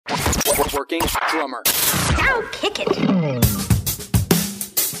Working Drummer. Now kick it.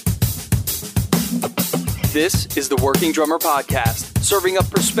 This is the Working Drummer Podcast, serving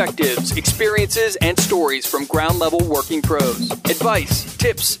up perspectives, experiences, and stories from ground-level working pros. Advice,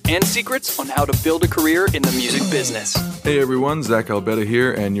 tips, and secrets on how to build a career in the music business. Hey everyone, Zach Albetta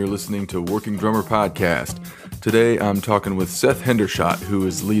here, and you're listening to Working Drummer Podcast. Today I'm talking with Seth Hendershot, who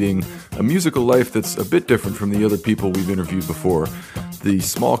is leading a musical life that's a bit different from the other people we've interviewed before. The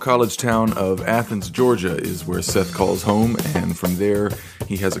small college town of Athens, Georgia is where Seth calls home, and from there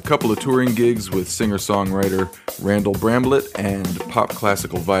he has a couple of touring gigs with singer-songwriter Randall Bramblett and pop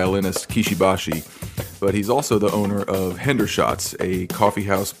classical violinist Kishi Bashi. But he's also the owner of Hendershots, a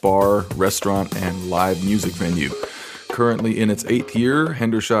coffeehouse, bar, restaurant, and live music venue. Currently in its 8th year,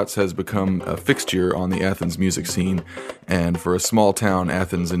 Hendershots has become a fixture on the Athens music scene, and for a small town,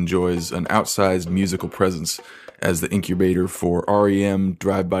 Athens enjoys an outsized musical presence as the incubator for REM,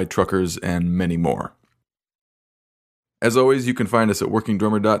 drive-by truckers, and many more. As always, you can find us at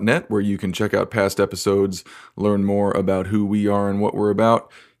workingdrummer.net, where you can check out past episodes, learn more about who we are and what we're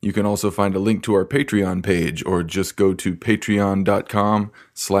about. You can also find a link to our Patreon page, or just go to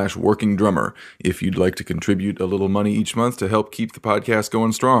patreon.com/workingdrummer if you'd like to contribute a little money each month to help keep the podcast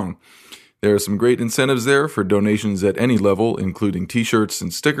going strong. There are some great incentives there for donations at any level, including t-shirts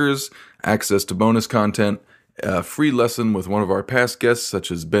and stickers, access to bonus content, a free lesson with one of our past guests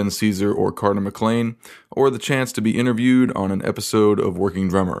such as Ben Caesar or Carter McLean, or the chance to be interviewed on an episode of Working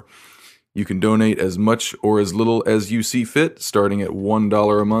Drummer. You can donate as much or as little as you see fit, starting at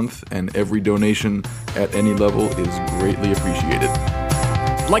 $1 a month, and every donation at any level is greatly appreciated.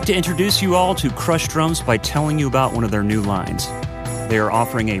 I'd like to introduce you all to Crush Drums by telling you about one of their new lines. They are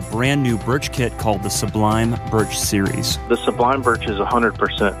offering a brand new birch kit called the Sublime Birch Series. The Sublime Birch is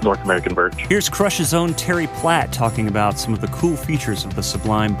 100% North American birch. Here's Crush's own Terry Platt talking about some of the cool features of the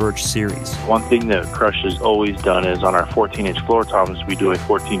Sublime Birch Series. One thing that Crush has always done is on our 14-inch floor toms, we do a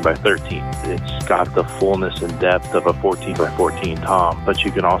 14 by 13. It's got the fullness and depth of a 14 by 14 tom, but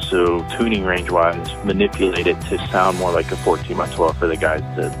you can also, tuning range-wise, manipulate it to sound more like a 14 by 12 for the guys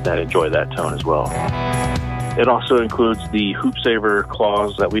that enjoy that tone as well. It also includes the Hoop Saver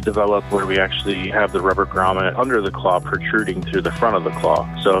claws that we developed, where we actually have the rubber grommet under the claw protruding through the front of the claw.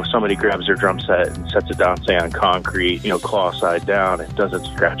 So if somebody grabs their drum set and sets it down, say on concrete, claw side down, it doesn't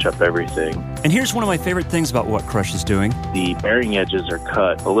scratch up everything. And here's one of my favorite things about what Crush is doing. The bearing edges are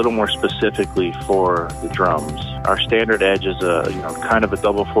cut a little more specifically for the drums. Our standard edge is kind of a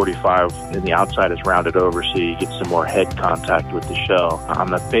double 45, and the outside is rounded over so you get some more head contact with the shell. On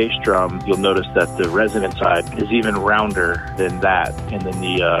the bass drum, you'll notice that the resonant side is even rounder than that, and then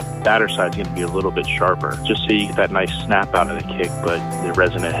the batter side is going to be a little bit sharper, just so you get that nice snap out of the kick, but the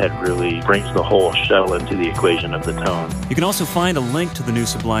resonant head really brings the whole shell into the equation of the tone. You can also find a link to the new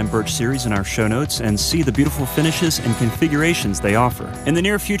Sublime Birch series in our show notes and see the beautiful finishes and configurations they offer. In the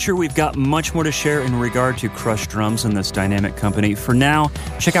near future, we've got much more to share in regard to Crush Drums and this dynamic company. For now,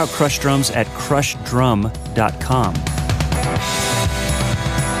 check out Crush Drums at crushdrum.com.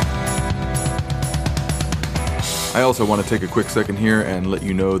 I also want to take a quick second here and let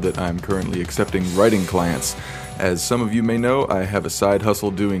you know that I'm currently accepting writing clients. As some of you may know, I have a side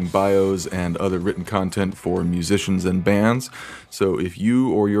hustle doing bios and other written content for musicians and bands. So if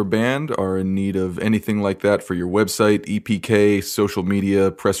you or your band are in need of anything like that for your website, EPK, social media,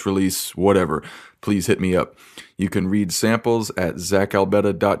 press release, whatever, please hit me up. You can read samples at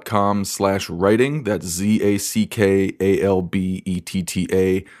zackalbetta.com/writing. That's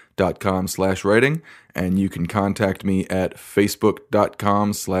ZACKALBETTA.com/writing. And you can contact me at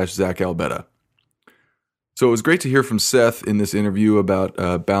facebook.com/ZachAlbetta. So it was great to hear from Seth in this interview about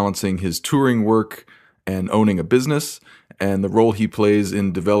balancing his touring work and owning a business, and the role he plays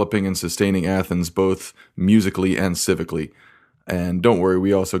in developing and sustaining Athens both musically and civically. And don't worry,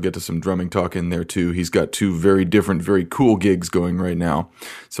 we also get to some drumming talk in there too. He's got 2 very different, very cool gigs going right now.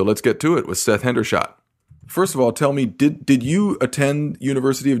 So let's get to it with Seth Hendershot. First of all, tell me, did you attend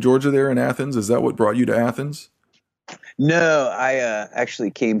University of Georgia there in Athens? Is that what brought you to Athens? No, I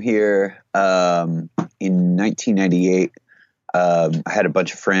actually came here in 1998. I had a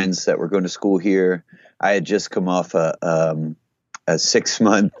bunch of friends that were going to school here. I had just come off a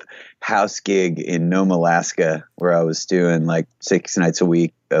 6-month house gig in Nome, Alaska, where I was doing like 6 nights a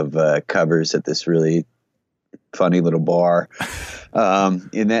week of covers at this really funny little bar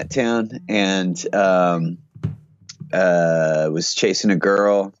in that town, and was chasing a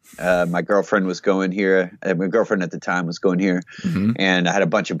girl. My girlfriend was going here. My girlfriend at the time was going here, and I had a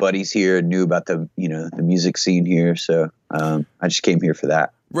bunch of buddies here and knew about the music scene here. So I just came here for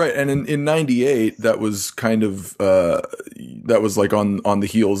that. Right, and in '98, that was kind of that was like on the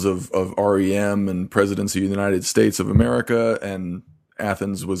heels of REM and Presidency of the United States of America, and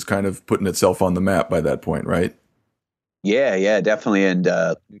Athens was kind of putting itself on the map by that point, right? Yeah, definitely. And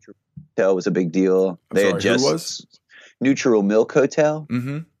Neutral Hotel was a big deal. Who was? Neutral Milk Hotel.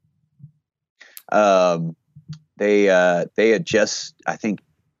 Mm-hmm. They had just, I think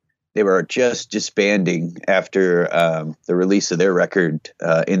they were just disbanding after the release of their record,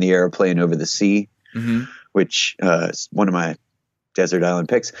 In the Airplane Over the Sea, mm-hmm. which is one of my desert island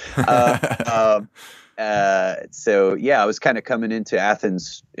picks. So yeah, I was kind of coming into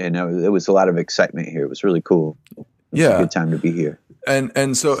Athens, and there was a lot of excitement here. It was really cool. It was a good time to be here.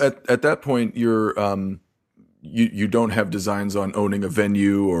 And so at that point, you're you don't have designs on owning a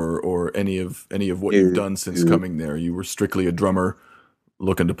venue or any of what you've done since coming there. You were strictly a drummer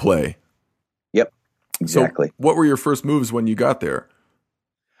looking to play. Yep, exactly. So what were your first moves when you got there?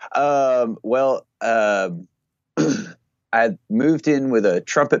 I moved in with a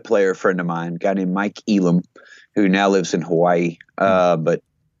trumpet player friend of mine, a guy named Mike Elam, who now lives in Hawaii. But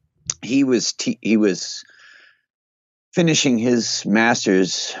he was finishing his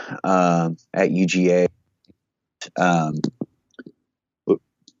master's at UGA.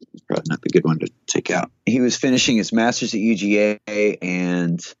 Probably not the good one to take out. He was finishing his master's at UGA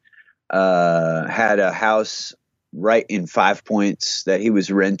and had a house right in 5 Points that he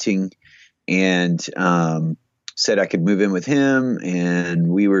was renting, and said I could move in with him, and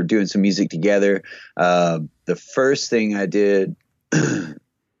we were doing some music together. The first thing I did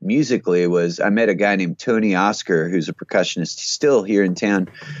musically was I met a guy named Tony Oscar, who's a percussionist. He's still here in town.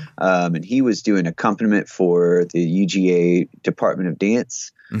 And he was doing accompaniment for the UGA Department of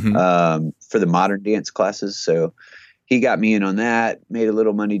Dance, for the modern dance classes. So he got me in on that, made a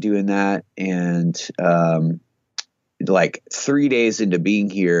little money doing that. And, like 3 days into being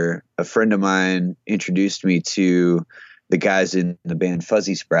here, a friend of mine introduced me to the guys in the band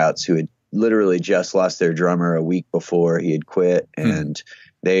Fuzzy Sprouts, who had literally just lost their drummer a week before he had quit. And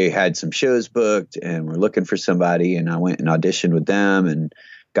they had some shows booked and were looking for somebody. And I went and auditioned with them and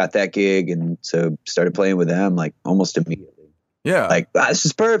got that gig. And so started playing with them like almost immediately. Yeah. Like, this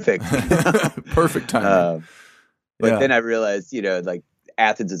is perfect. Perfect timing. But then I realized, like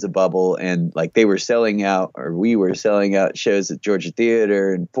Athens is a bubble, and like we were selling out shows at Georgia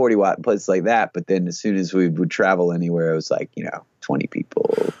Theater and 40 Watt and places like that. But then as soon as we would travel anywhere, it was like, 20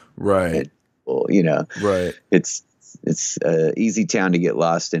 people. Right. Right. It's an easy town to get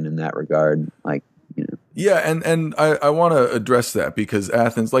lost in that regard. Yeah. And I want to address that because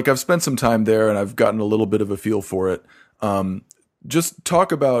Athens, like I've spent some time there and I've gotten a little bit of a feel for it. Just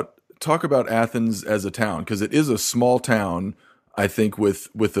talk about Athens as a town, because it is a small town, I think, with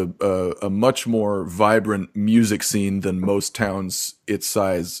a much more vibrant music scene than most towns its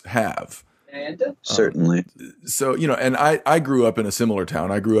size have. Certainly. So, and I grew up in a similar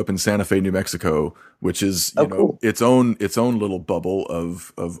town. I grew up in Santa Fe, New Mexico, which is, cool. its own little bubble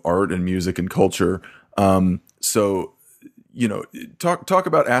of art and music and culture. So, talk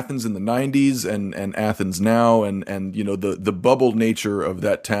about Athens in the 90s and Athens now and the bubble nature of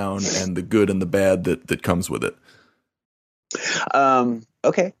that town and the good and the bad that comes with it.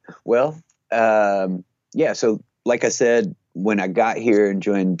 Okay. Well, yeah. So like I said, when I got here and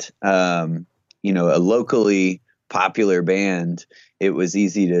joined, a locally popular band, it was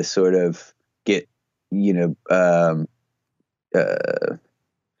easy to sort of get, it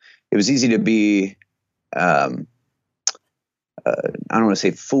was easy to be, I don't want to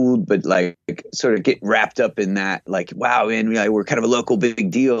say fooled, but like sort of get wrapped up in that, like, wow, man, we're kind of a local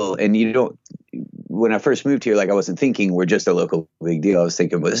big deal. And when I first moved here, like I wasn't thinking we're just a local big deal. I was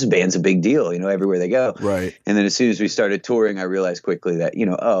thinking, well, this band's a big deal, everywhere they go. Right. And then as soon as we started touring, I realized quickly that,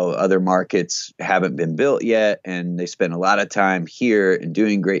 other markets haven't been built yet. And they spend a lot of time here and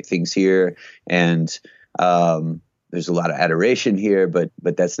doing great things here. And there's a lot of adoration here, but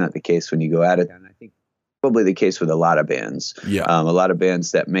that's not the case when you go out of town. I think probably the case with a lot of bands. Yeah. A lot of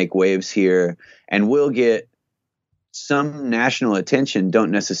bands that make waves here and will get some national attention don't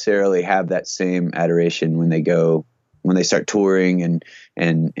necessarily have that same adoration when they start touring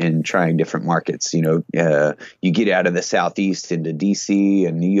and trying different markets. You get out of the Southeast into DC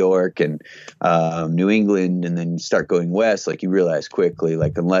and New York and New England, and then start going west. Like you realize quickly,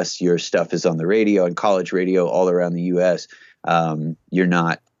 like unless your stuff is on the radio and college radio all around the U.S., you're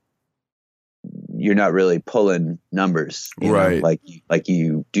not really pulling numbers, right? Like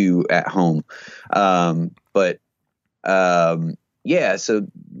you do at home. Yeah. So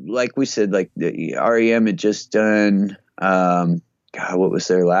like we said, like the REM had just done, what was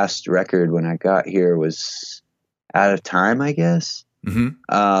their last record when I got here was Out of Time, I guess.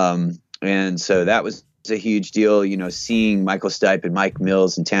 And so that was a huge deal. You know, seeing Michael Stipe and Mike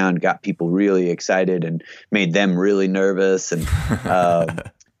Mills in town got people really excited and made them really nervous. And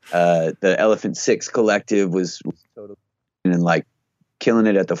the Elephant Six Collective was totally and like killing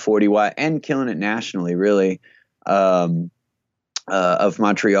it at the 40Y and killing it nationally, really. Of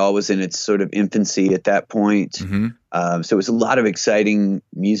Montreal was in its sort of infancy at that point. So it was a lot of exciting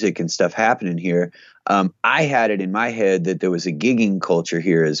music and stuff happening here. I had it in my head that there was a gigging culture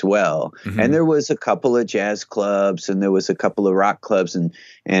here as well. And there was a couple of jazz clubs and there was a couple of rock clubs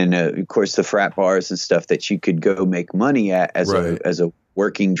and of course the frat bars and stuff that you could go make money at as a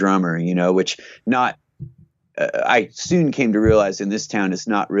working drummer, you know, which I soon came to realize in this town is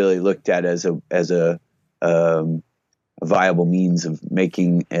not really looked at as a viable means of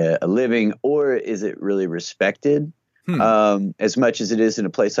making a living, or is it really respected as much as it is in a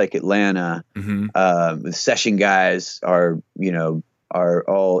place like Atlanta? The session guys are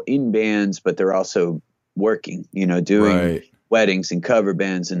all in bands, but they're also working, you know, doing weddings and cover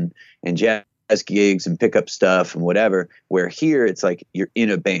bands and jazz gigs and pickup stuff and whatever, where here it's like you're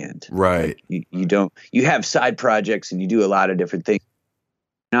in a band, right? Like you have side projects and you do a lot of different things.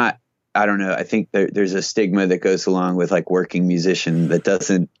 I don't know. I think there's a stigma that goes along with like working musician that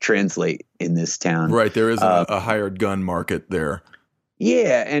doesn't translate in this town. Right. There is a hired gun market there.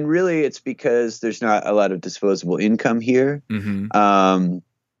 Yeah. And really it's because there's not a lot of disposable income here. You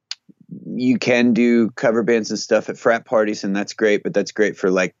can do cover bands and stuff at frat parties and that's great, but that's great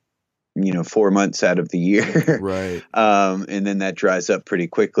for like, 4 months out of the year. Right. And then that dries up pretty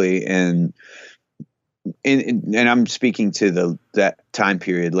quickly. And I'm speaking to that time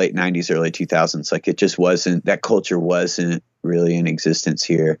period, late 90s, early 2000s. Like it just wasn't, that culture wasn't really in existence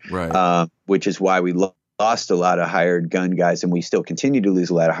here. Right. Which is why we lost a lot of hired gun guys, and we still continue to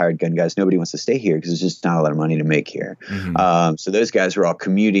lose a lot of hired gun guys. Nobody wants to stay here because there's just not a lot of money to make here. So those guys were all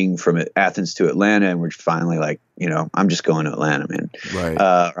commuting from Athens to Atlanta, and we're finally like, I'm just going to Atlanta, man. Right.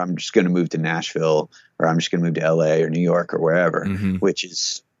 Or I'm just going to move to Nashville, or I'm just going to move to LA or New York or wherever, which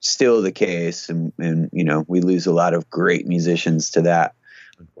is still the case. And we lose a lot of great musicians to that.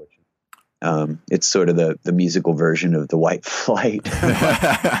 It's sort of the musical version of the white flight.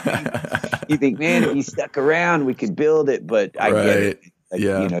 You think, man, if you stuck around, we could build it, but I get it.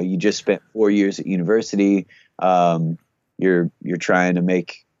 Like, you just spent 4 years at university. You're trying to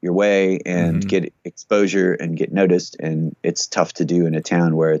make your way and get exposure and get noticed. And it's tough to do in a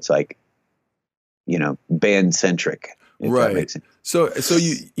town where it's like, band centric. Right. So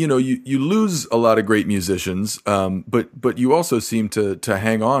you lose a lot of great musicians, but you also seem to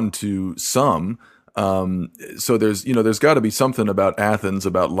hang on to some. So there's got to be something about Athens,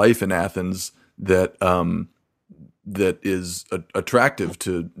 about life in Athens that is attractive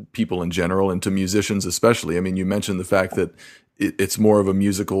to people in general and to musicians especially. I mean, you mentioned the fact that it's more of a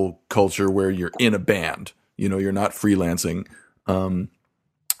musical culture where you're in a band. You're not freelancing.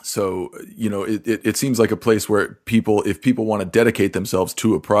 So, it seems like a place where if people want to dedicate themselves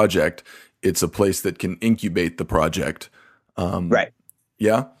to a project, it's a place that can incubate the project. Right.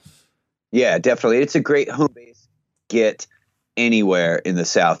 Yeah. Yeah, definitely. It's a great home base. Get anywhere in the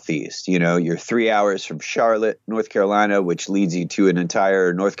Southeast. You're 3 hours from Charlotte, North Carolina, which leads you to an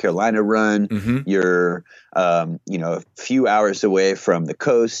entire North Carolina run. You're, a few hours away from the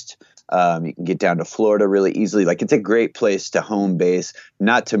coast. You can get down to Florida really easily. Like it's a great place to home base,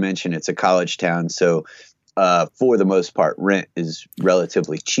 not to mention it's a college town. So for the most part, rent is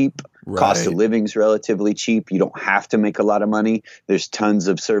relatively cheap. Right. Cost of living is relatively cheap. You don't have to make a lot of money. There's tons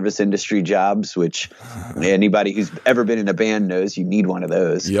of service industry jobs, which anybody who's ever been in a band knows you need one of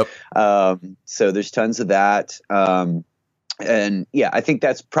those. Yep. So there's tons of that. And yeah, I think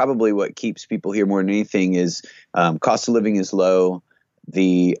that's probably what keeps people here more than anything is cost of living is low.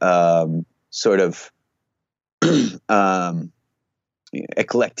 The sort of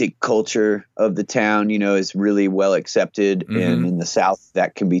eclectic culture of the town, is really well accepted. And in the South,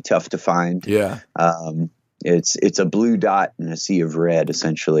 that can be tough to find. Yeah. It's a blue dot in a sea of red,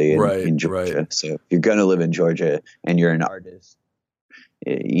 essentially, in Georgia. Right. So if you're going to live in Georgia and you're an artist,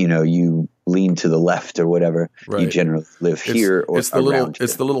 you lean to the left or whatever. Right. You generally live here or around here.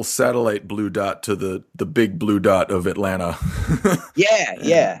 It's the little satellite blue dot to the big blue dot of Atlanta.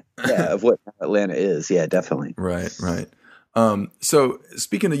 Yeah, of what Atlanta is. Yeah, definitely. Right. So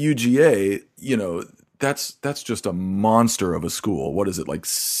speaking of UGA, that's just a monster of a school. What is it, like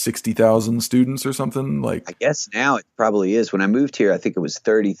 60,000 students or something? Like I guess now it probably is. When I moved here, I think it was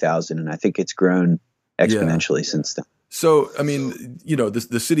 30,000, and I think it's grown exponentially since then. So, I mean,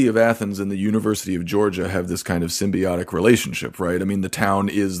 the city of Athens and the University of Georgia have this kind of symbiotic relationship, right? I mean, the town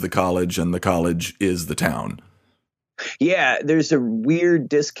is the college and the college is the town. Yeah, there's a weird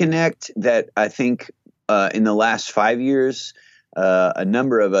disconnect that I think in the last 5 years, a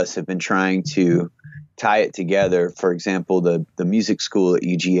number of us have been trying to tie it together. For example, the music school at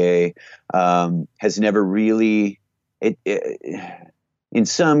UGA has never really, in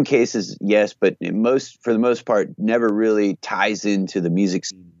some cases, yes, but for the most part, never really ties into the music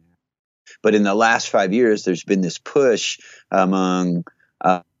scene. But in the last 5 years, there's been this push among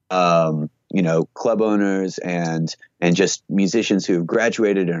club owners and just musicians who have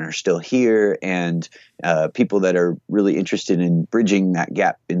graduated and are still here, and people that are really interested in bridging that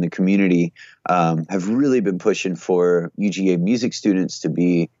gap in the community have really been pushing for UGA music students to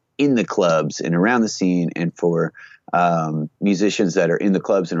be in the clubs and around the scene, and for musicians that are in the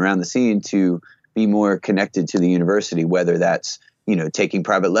clubs and around the scene to be more connected to the university, whether that's taking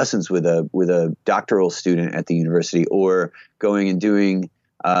private lessons with a doctoral student at the university, or going and doing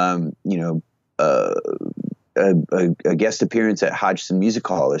a guest appearance at Hodgson Music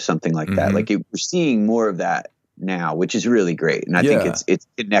Hall or something like that. Like we're seeing more of that now, which is really great. And I think it's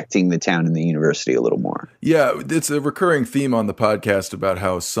connecting the town and the university a little more. Yeah. It's a recurring theme on the podcast about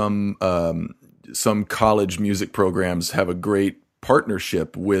how some college music programs have a great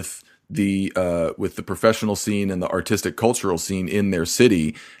partnership with the professional scene and the artistic cultural scene in their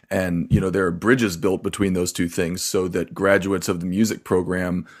city. And, there are bridges built between those two things so that graduates of the music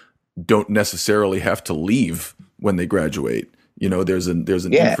program don't necessarily have to leave when they graduate. There's an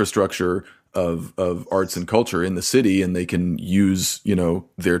infrastructure of arts and culture in the city, and they can use,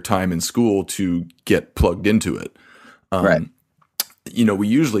 their time in school to get plugged into it. Right. We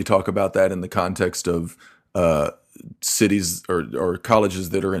usually talk about that in the context of cities or colleges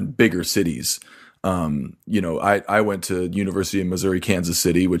that are in bigger cities. I went to University of Missouri, Kansas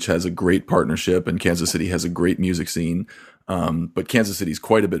City, which has a great partnership, and Kansas City has a great music scene. But Kansas City is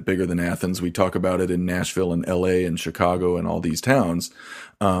quite a bit bigger than Athens. We talk about it in Nashville and LA and Chicago and all these towns.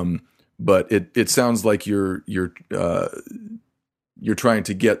 But it sounds like you're trying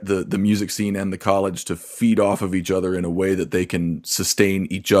to get the music scene and the college to feed off of each other in a way that they can sustain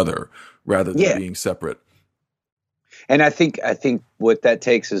each other rather than being separate. And I think what that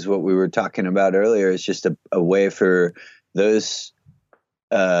takes is what we were talking about earlier, is just a way for those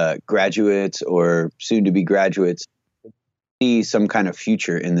graduates or soon to be graduates to see some kind of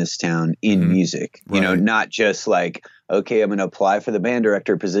future in this town in music. Right. Not just like, okay, I'm going to apply for the band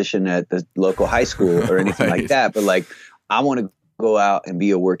director position at the local high school or anything like that, but like, I want to go out and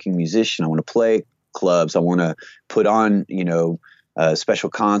be a working musician. I want to play clubs. I want to put on, special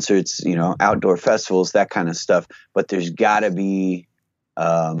concerts, outdoor festivals, that kind of stuff. But there's got to be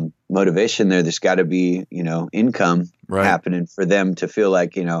motivation there. There's got to be, income happening for them to feel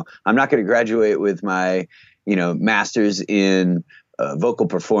like, I'm not going to graduate with my, master's in vocal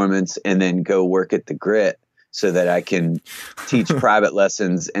performance and then go work at the Grit so that I can teach private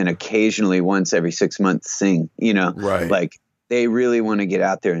lessons and occasionally once every 6 months sing, like they really want to get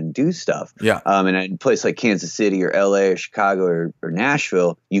out there and do stuff. Yeah. And in a place like Kansas City or LA or Chicago or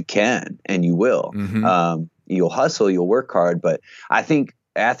Nashville, you can, and you will. You'll hustle, you'll work hard. But I think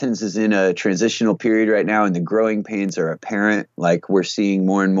Athens is in a transitional period right now, and the growing pains are apparent. Like we're seeing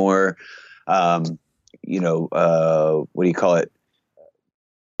more and more, what do you call it?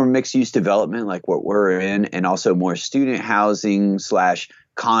 More mixed use development, like what we're in, and also more student housing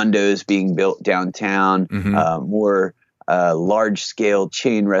 / condos being built downtown, more large scale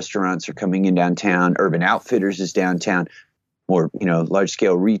chain restaurants are coming in downtown. Urban Outfitters is downtown. More, large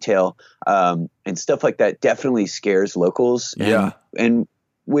scale retail, and stuff like that definitely scares locals. And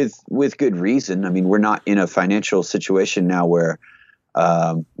with good reason. I mean, we're not in a financial situation now where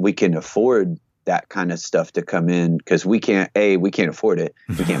we can afford that kind of stuff to come in, because we can't afford it.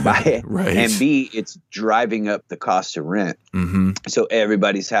 We can't buy it. Right. And B, it's driving up the cost of rent. So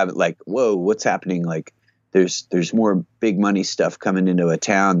everybody's having like, whoa, what's happening? Like, there's more big money stuff coming into a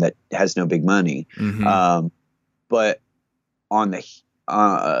town that has no big money. But on the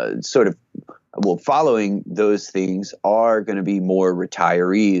following those things are going to be more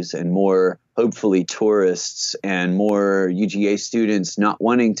retirees and more hopefully tourists and more UGA students not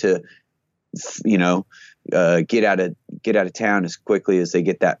wanting to, get out of town as quickly as they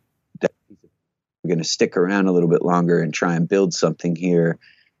get that. We're going to stick around a little bit longer and try and build something here.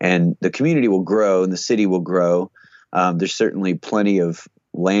 And the community will grow and the city will grow. There's certainly plenty of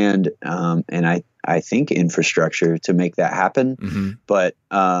land and I think infrastructure to make that happen. But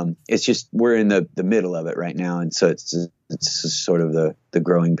it's just we're in the middle of it right now. And so it's sort of the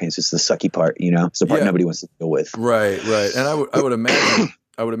growing pains. It's the sucky part, It's the part nobody wants to deal with. Right. And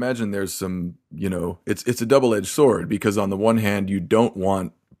I would imagine there's some, it's a double-edged sword, because on the one hand, you don't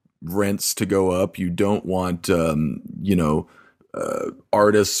want rents to go up. You don't want,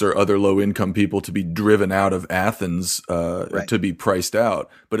 artists or other low income people to be driven out of Athens, to be priced out.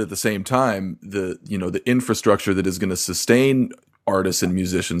 But at the same time, the infrastructure that is going to sustain artists and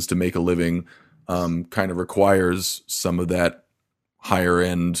musicians to make a living, kind of requires some of that higher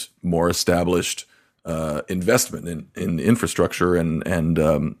end, more established, investment in infrastructure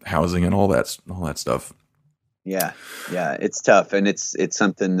and housing and all that stuff. Yeah. It's tough. And it's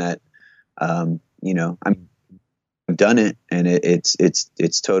something that, I've done it, and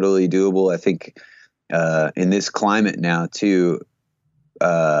it's totally doable. I think, in this climate now too,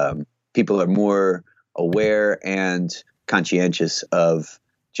 people are more aware and conscientious of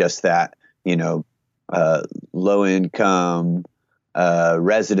just that, low income,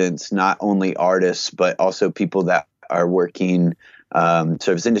 residents, not only artists, but also people that are working,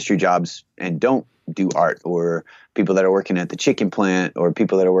 service industry jobs and don't do art, or people that are working at the chicken plant, or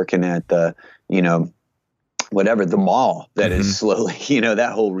people that are working at the, whatever, the mall that is slowly,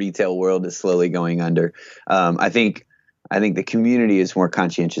 that whole retail world is slowly going under. I think the community is more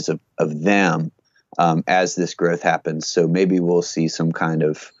conscientious of them, as this growth happens. So maybe we'll see some kind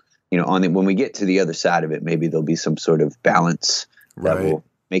of, when we get to the other side of it, maybe there'll be some sort of balance that will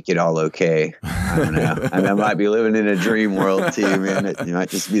make it all okay. I don't know. I might be living in a dream world too, man. It might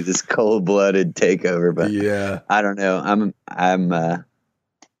just be this cold-blooded takeover, but yeah, I don't know.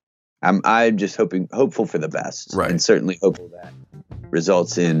 I'm just hopeful for the best, and certainly hopeful that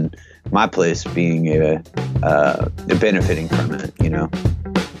results in my place being benefiting from it.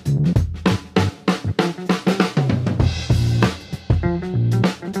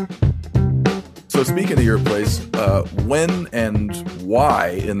 So speaking of your place, when and why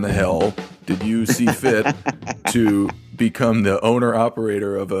in the hell did you see fit to become the owner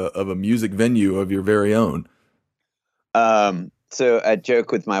operator of a music venue of your very own? So I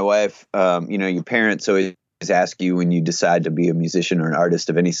joke with my wife, your parents always ask you when you decide to be a musician or an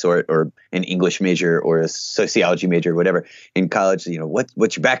artist of any sort, or an English major or a sociology major or whatever in college,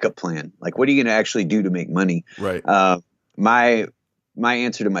 what's your backup plan? Like, what are you going to actually do to make money? Right. My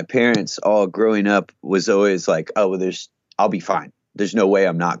answer to my parents all growing up was always like, oh, well, I'll be fine. There's no way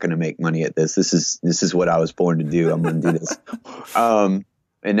I'm not going to make money at this. This is what I was born to do. I'm going to do this.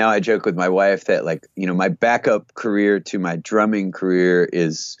 And now I joke with my wife that, like, my backup career to my drumming career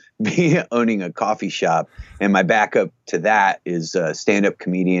is me owning a coffee shop. And my backup to that is a stand-up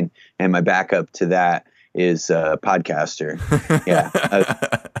comedian. And my backup to that is a podcaster. Yeah.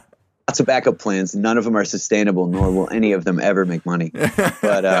 Lots of backup plans. None of them are sustainable, nor will any of them ever make money.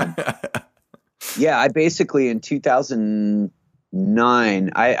 But I basically in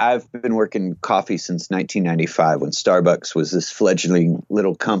 2009, I've been working coffee since 1995, when Starbucks was this fledgling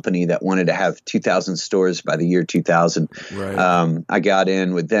little company that wanted to have 2,000 stores by the year 2000. Right. I got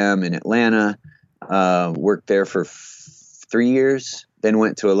in with them in Atlanta, worked there for 3 years, then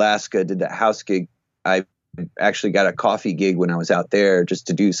went to Alaska, did that house gig. I actually got a coffee gig when I was out there, just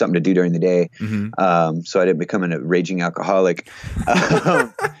to do something to do during the day. So I didn't become a raging alcoholic.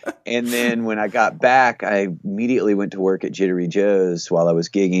 And then when I got back, I immediately went to work at Jittery Joe's while I was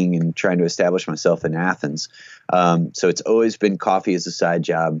gigging and trying to establish myself in Athens. So it's always been coffee as a side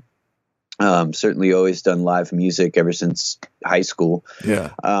job. Certainly always done live music ever since high school.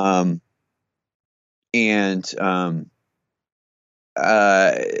 Yeah. In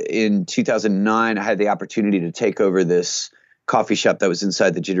 2009, I had the opportunity to take over this coffee shop that was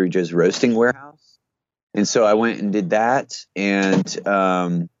inside the Jittery Joe's roasting warehouse. And so I went and did that. And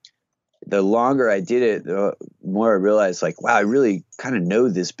the longer I did it, the more I realized, like, wow, I really kind of know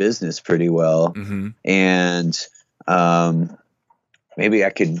this business pretty well. And maybe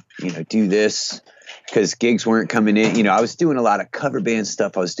I could, do this, because gigs weren't coming in. I was doing a lot of cover band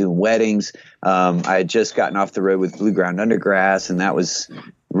stuff. I was doing weddings. I had just gotten off the road with Blue Ground Undergrass, and that was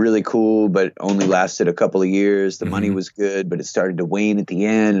really cool, but only lasted a couple of years. The money was good, but it started to wane at the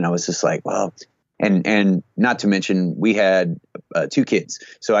end. And I was just like, well, and not to mention we had 2 kids.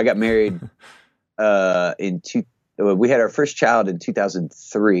 So I got married we had our first child in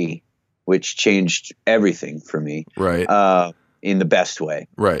 2003, which changed everything for me. Right. In the best way.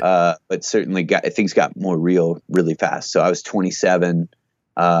 Right. But certainly things got more real really fast. So I was 27.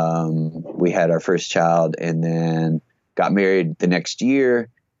 We had our first child, and then got married the next year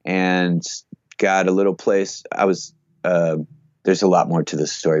and got a little place. There's a lot more to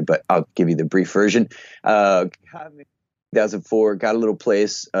this story, but I'll give you the brief version. 2004, got a little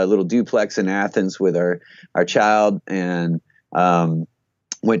place, a little duplex in Athens with our child, and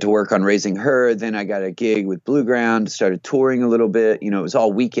went to work on raising her. Then I got a gig with Blue Ground, started touring a little bit. It was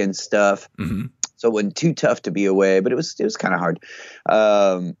all weekend stuff. So it wasn't too tough to be away, but it was kind of hard.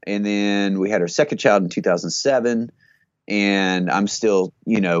 And then we had our second child in 2007, and I'm still,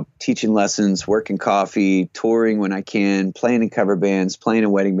 teaching lessons, working coffee, touring when I can, playing in cover bands, playing in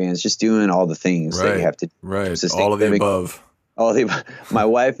wedding bands, just doing all the things that you have to do. Right. All of the above. My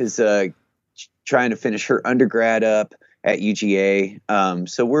wife is trying to finish her undergrad up at UGA.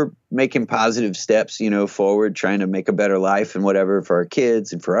 So we're making positive steps, forward, trying to make a better life and whatever for our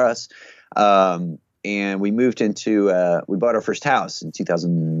kids and for us. And we moved we bought our first house in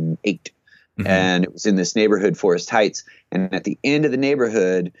 2008. Mm-hmm. And it was in this neighborhood, Forest Heights. And at the end of the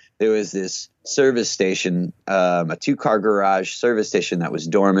neighborhood, there was this service station, a 2-car garage service station that was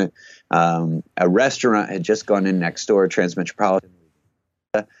dormant. A restaurant had just gone in next door, Transmetropolitan,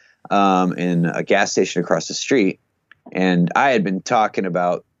 and a gas station across the street. And I had been talking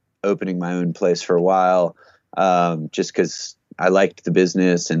about opening my own place for a while, just because I liked the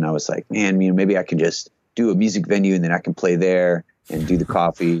business. And I was like, man, maybe I can just do a music venue and then I can play there and do the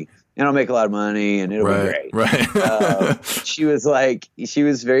coffee. And I'll make a lot of money and it'll be great. Right. She was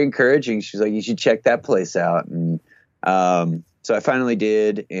very encouraging. She was like, you should check that place out. And so I finally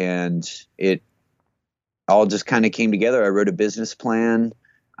did. And it all just kind of came together. I wrote a business plan.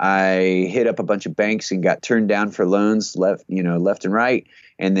 I hit up a bunch of banks and got turned down for loans left and right.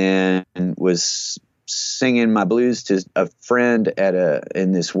 And then was singing my blues to a friend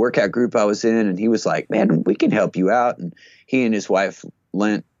in this workout group I was in. And he was like, man, we can help you out. And he and his wife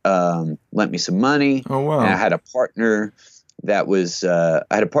lent me some money. Oh, wow. And I had a partner that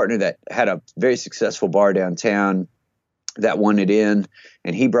had a very successful bar downtown that wanted in,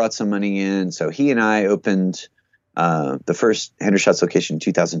 and he brought some money in. So he and I opened the first Hendershots location in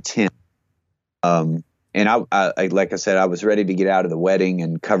 2010. And I like I said, I was ready to get out of the wedding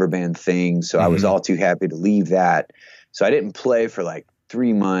and cover band thing. So I was all too happy to leave that. So I didn't play for like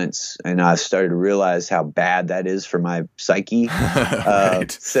 3 months, and I started to realize how bad that is for my psyche.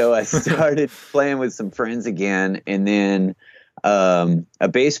 Right. So I started playing with some friends again. And then a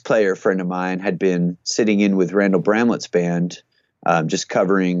bass player friend of mine had been sitting in with Randall Bramlett's band, just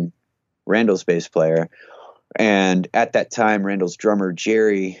covering Randall's bass player. And at that time, Randall's drummer,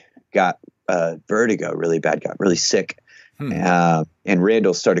 Jerry, got vertigo really bad, got really sick. And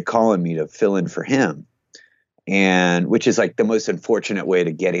Randall started calling me to fill in for him. And which is like the most unfortunate way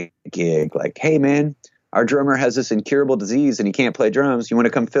to get a gig. Like, hey, man, our drummer has this incurable disease and he can't play drums. You want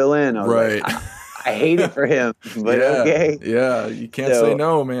to come fill in? I was right. Like, I hate it for him, but okay. Yeah, you can't say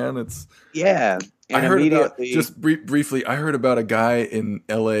no, man. And I heard briefly, I heard about a guy in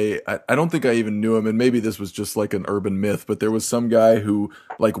LA. I don't think I even knew him, and maybe this was just like an urban myth, but there was some guy who,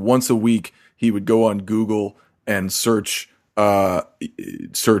 like, once a week he would go on Google and search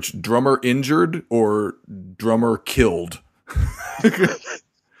drummer injured or drummer killed.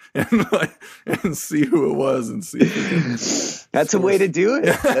 and see who it was and see if that's a way to do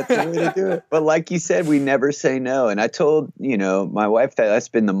it. But like you said, we never say no. And I told, my wife that's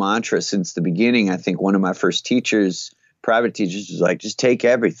been the mantra since the beginning. I think one of my first private teachers was like, just take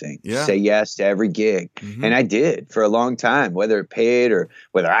everything. Yeah. Say yes to every gig. Mm-hmm. And I did for a long time, whether it paid or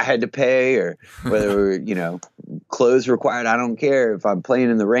whether I had to pay or whether, clothes required. I don't care. If I'm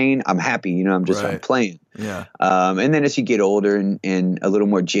playing in the rain, I'm happy. I'm playing. Yeah. And then as you get older and a little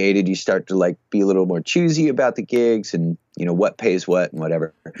more jaded, you start to be a little more choosy about the gigs and, what pays what and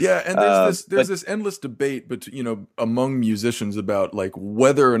whatever. Yeah. And there's this endless debate, among musicians about like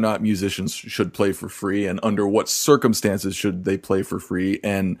whether or not musicians should play for free and under what circumstances should they play for free.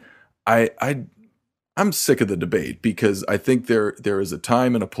 And I'm sick of the debate because I think there is a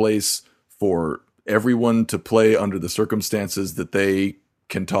time and a place for everyone to play under the circumstances that they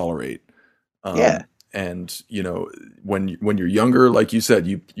can tolerate. And when you're younger, like you said,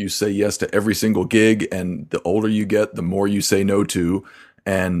 you say yes to every single gig, and the older you get, the more you say no to.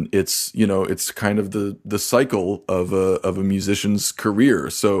 And it's kind of the cycle of a musician's career.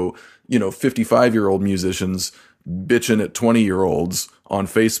 So 55-year-old musicians bitching at 20-year-olds on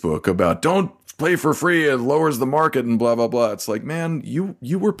Facebook about don't play for free, it lowers the market and blah blah blah. It's like, man,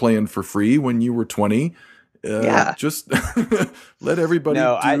 you were playing for free when you were 20. Just let everybody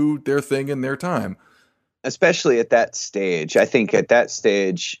do their thing in their time. Especially at that stage. I think at that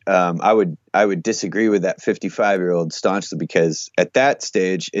stage, I would disagree with that 55-year-old staunchly, because at that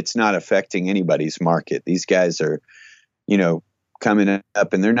stage, it's not affecting anybody's market. These guys are, coming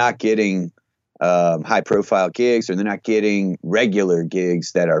up and they're not getting high profile gigs, or they're not getting regular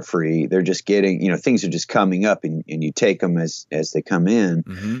gigs that are free. They're just getting, things are just coming up and you take them as they come in.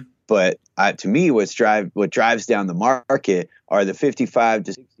 Mm-hmm. But to me, what drives down the market are the 55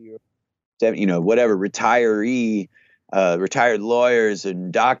 to 60-year-old, whatever retired lawyers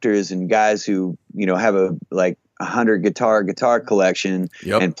and doctors and guys who, have a 100 guitar collection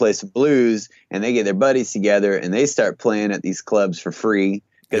and play some blues, and they get their buddies together and they start playing at these clubs for free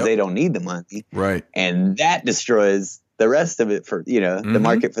because they don't need the money. Right. And that destroys the rest of it for, the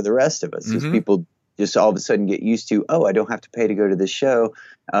market for the rest of us. Because people just all of a sudden get used to, I don't have to pay to go to this show.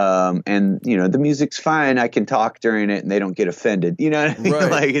 And the music's fine. I can talk during it and they don't get offended. You know what I mean?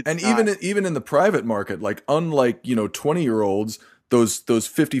 Right. And even in the private market, unlike, 20-year-olds, those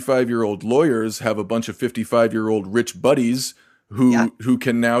 55-year-old lawyers have a bunch of 55-year-old rich buddies who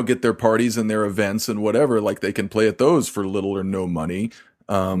can now get their parties and their events and whatever, they can play at those for little or no money.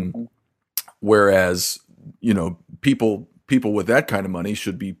 Whereas, people with that kind of money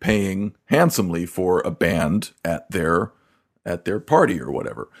should be paying handsomely for a band at their party or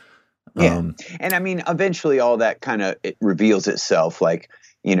whatever. Yeah. And I mean, eventually all that it reveals itself.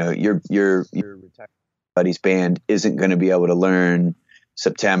 Your retired buddy's band isn't going to be able to learn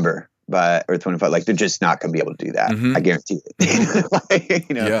September by Earth, Wind & Fire. They're just not going to be able to do that. I guarantee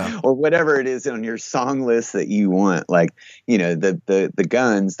it. Or whatever it is on your song list that you want. The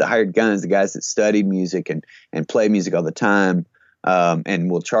guns, the hired guns, the guys that studied music and play music all the time, and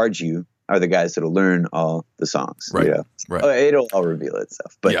will charge you, are the guys that'll learn all the songs. Right. Right. It'll all reveal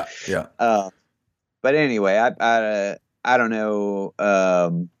itself. But but anyway, I don't know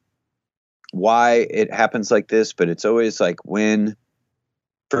why it happens like this, but it's always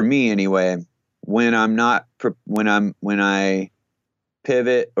for me anyway, when I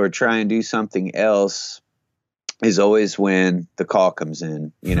pivot or try and do something else is always when the call comes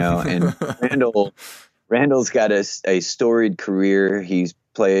in, and Randall's got a storied career. He's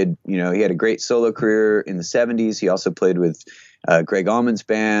played, he had a great solo career in the 70s. He also played with Greg Allman's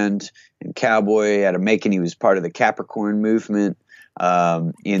band and Cowboy. He was part of the Capricorn movement.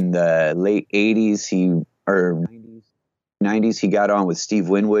 In the late 80s, 90s, he got on with Steve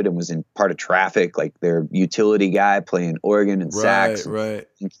Winwood and was in part of Traffic, their utility guy playing organ and sax. Right.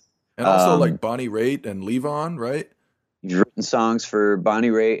 And also Bonnie Raitt and Levon, right? He's written songs for Bonnie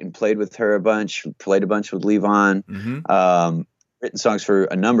Raitt and played with her a bunch, played a bunch with Levon, written songs for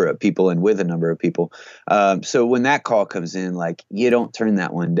a number of people and with a number of people. So when that call comes in, you don't turn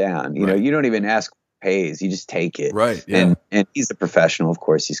that one down. You know, you don't even ask pays, you just take it. Right. Yeah. And he's a professional, of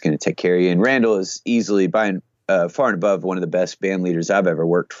course. He's going to take care of you. And Randall is easily far and above one of the best band leaders I've ever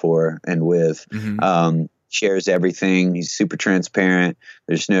worked for and with. Shares everything. He's super transparent.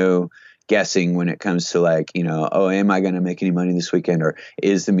 There's no guessing when it comes to am I going to make any money this weekend, or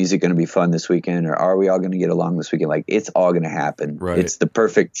is the music going to be fun this weekend, or are we all going to get along this weekend? It's all going to happen. Right. It's the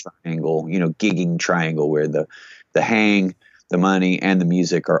perfect triangle, gigging triangle where the hang, the money, and the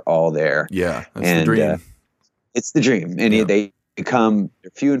music are all there. Yeah, that's the dream. It's the dream, and they become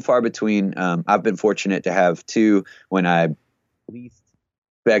few and far between. I've been fortunate to have two when I least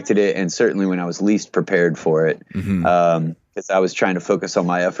expected it, and certainly when I was least prepared for it. Because I was trying to focus on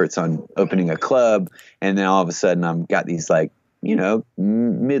my efforts on opening a club, and then all of a sudden I've got these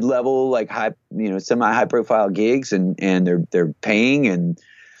mid-level, high, semi-high profile gigs, and they're paying, and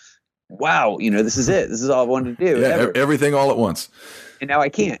wow, this is it. This is all I wanted to do. Yeah, everything all at once. And now I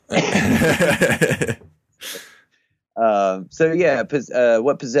can't.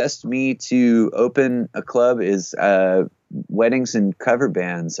 What possessed me to open a club is weddings and cover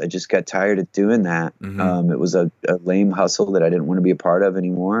bands. I just got tired of doing that. It was a lame hustle that I didn't want to be a part of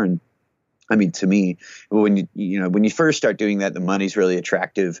anymore. And I mean, to me, when you first start doing that, the money's really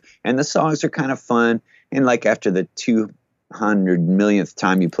attractive and the songs are kind of fun. And after the 200 millionth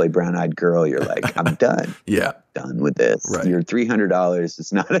time you play Brown Eyed Girl, you're like, I'm done. Done with this. Right. Your $300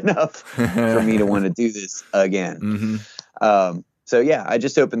 is not enough for me to want to do this again. I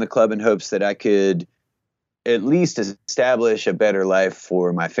just opened the club in hopes that I could at least establish a better life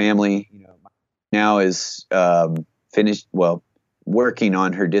for my family. Now is finished, working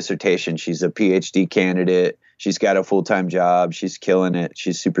on her dissertation. She's a PhD candidate. She's got a full-time job. She's killing it.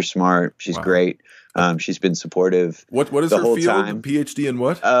 She's super smart. She's great. She's been supportive. What is the her whole field? Time. PhD in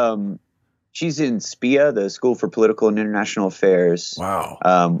what? She's in SPIA, the School for Political and International Affairs.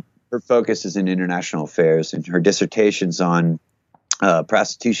 Wow. Her focus is in international affairs, and her dissertation's on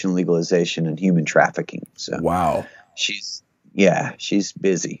prostitution legalization and human trafficking. So wow. She's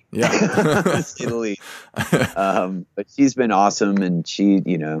busy. Yeah. To say the least. But she's been awesome, and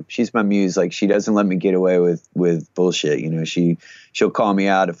she's my muse. She doesn't let me get away with bullshit. She'll call me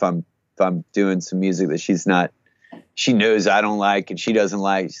out if I'm doing some music that she knows I don't like and she doesn't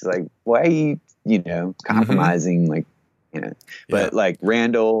like. She's like, why are you, compromising? But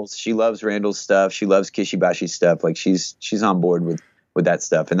Randall, she loves Randall's stuff. She loves Kishi Bashi stuff. She's on board with with that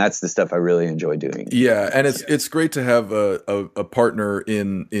stuff. And that's the stuff I really enjoy doing. Yeah. And it's great to have a partner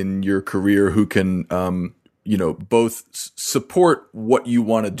in your career who can, both support what you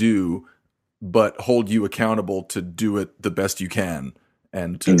want to do, but hold you accountable to do it the best you can.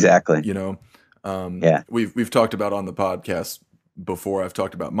 And to, exactly, we've talked about on the podcast before. I've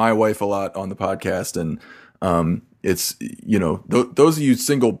talked about my wife a lot on the podcast, and it's those of you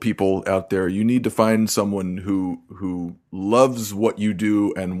single people out there, you need to find someone who loves what you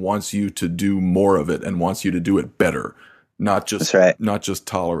do and wants you to do more of it and wants you to do it better, not just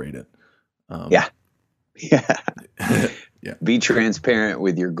tolerate it. Yeah. Be transparent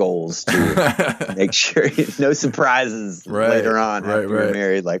with your goals to make sure no surprises later on after you're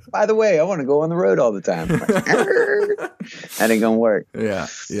married. Like, by the way, I want to go on the road all the time. Like, that ain't gonna work. Yeah.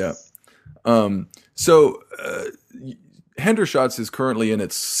 So Hendershots is currently in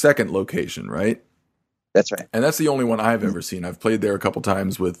its second location, right? That's right. And that's the only one I've ever seen. I've played there a couple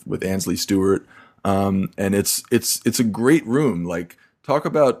times with Ansley Stewart. And it's a great room. Like, talk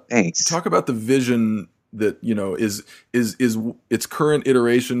about the vision that, is its current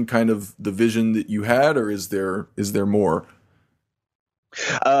iteration kind of the vision that you had, or is there more?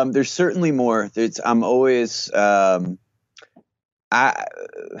 There's certainly more. I'm always,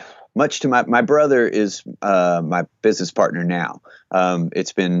 much to my brother is my business partner now.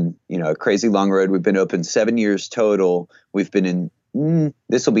 It's been, a crazy long road. We've been open 7 years total. We've been in,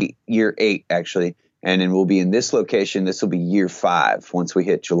 this will be year 8 actually. And then we'll be in this location. This will be year 5. Once we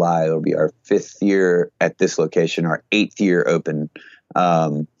hit July, it'll be our 5th year at this location, our 8th year open,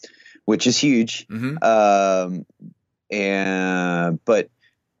 which is huge. Mm-hmm. But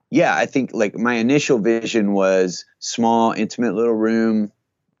yeah, I think like my initial vision was small, intimate little room,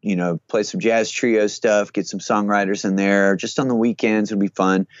 play some jazz trio stuff, get some songwriters in there just on the weekends. It'd be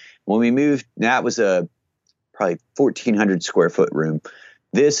fun. When we moved, that was a probably 1,400 square foot room.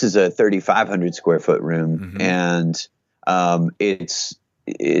 This is a 3,500 square foot room, mm-hmm. and it's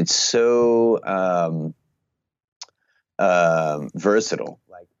so versatile.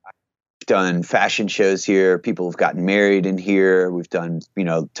 Like, I've done fashion shows here. People have gotten married in here. We've done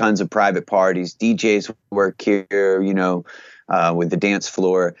tons of private parties. DJs work here. With the dance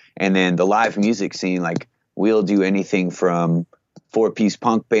floor, and then the live music scene. Like, we'll do anything from 4-piece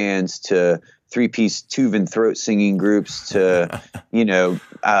punk bands to 3-piece Tuvan throat singing groups to,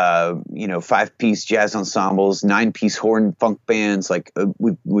 5-piece jazz ensembles, 9-piece horn funk bands. Like,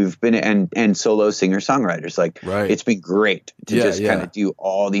 we've been and solo singer songwriters. Like, It's been great to kind of do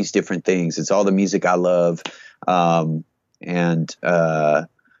all these different things. It's all the music I love. I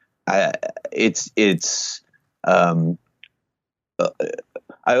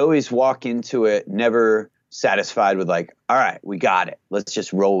always walk into it never satisfied with like, all right, we got it. Let's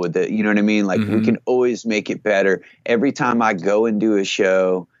just roll with it. You know what I mean? Like, mm-hmm. we can always make it better. Every time I go and do a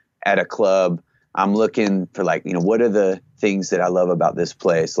show at a club, I'm looking for like, what are the things that I love about this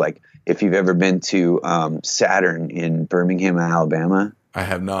place? Like, if you've ever been to Saturn in Birmingham, Alabama. I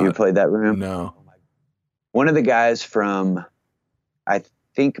have not. You played that room? No. One of the guys from, I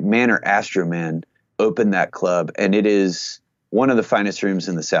think, Man or Astroman opened that club, and it is one of the finest rooms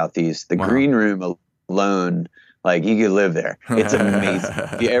in the Southeast. The green room alone, like, you could live there. It's amazing.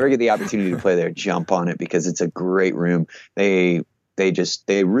 If you ever get the opportunity to play there, jump on it, because it's a great room. They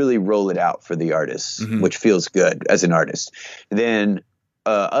really roll it out for the artists, mm-hmm. which feels good as an artist. Then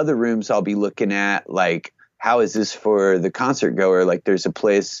other rooms I'll be looking at, like, how is this for the concert goer? Like, there's a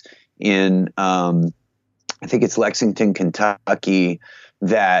place in, I think it's Lexington, Kentucky,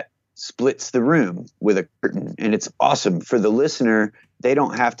 that splits the room with a curtain, and it's awesome for the listener. They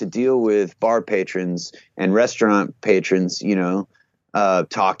don't have to deal with bar patrons and restaurant patrons,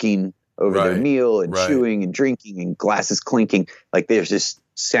 talking over their meal and chewing and drinking and glasses clinking. Like, there's this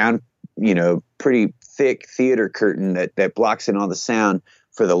sound, pretty thick theater curtain that blocks in all the sound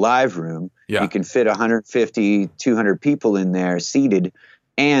for the live room. Yeah. You can fit 150, 200 people in there seated,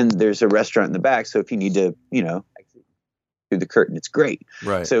 and there's a restaurant in the back. So if you need to, through the curtain, it's great.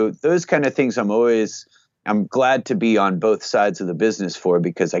 Right. So those kind of things I'm glad to be on both sides of the business for,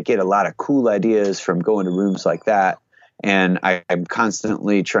 because I get a lot of cool ideas from going to rooms like that. And I'm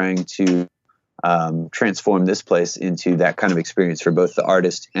constantly trying to transform this place into that kind of experience for both the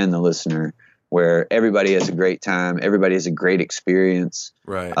artist and the listener, where everybody has a great time. Everybody has a great experience.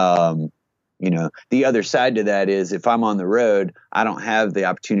 Right. The other side to that is, if I'm on the road, I don't have the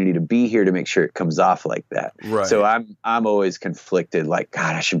opportunity to be here to make sure it comes off like that. Right. So I'm always conflicted, like,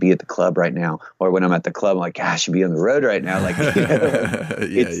 God, I should be at the club right now. Or when I'm at the club, I'm like, God, I should be on the road right now. Like,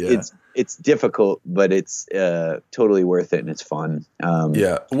 it's difficult, but it's totally worth it, and it's fun.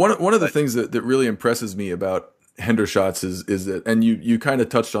 One of the things that really impresses me about Hendershots is that, and you kind of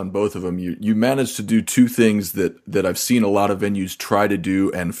touched on both of them. You managed to do two things that I've seen a lot of venues try to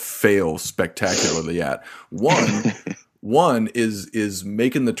do and fail spectacularly at. One is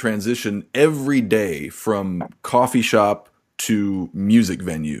making the transition every day from coffee shop to music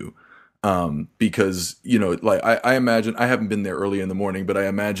venue. Because, you know, like I imagine, I haven't been there early in the morning, but I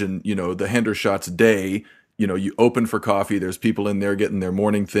imagine, you know, the Hendershots day, you know, you open for coffee, there's people in there getting their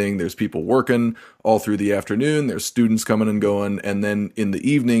morning thing, there's people working all through the afternoon, there's students coming and going, and then in the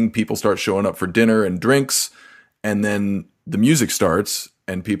evening, people start showing up for dinner and drinks, and then the music starts,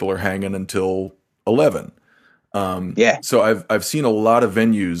 and people are hanging until 11. So I've seen a lot of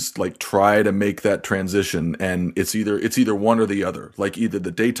venues like try to make that transition, and it's either one or the other. Like either the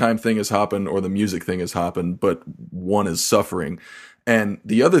daytime thing is hopping or the music thing is hopping, but one is suffering. And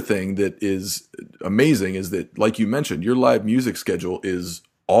the other thing that is amazing is that, like you mentioned, your live music schedule is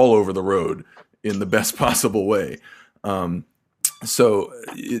all over the road in the best possible way. Are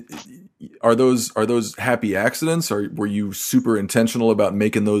those happy accidents, or were you super intentional about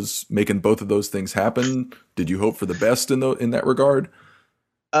making both of those things happen? Did you hope for the best in that regard?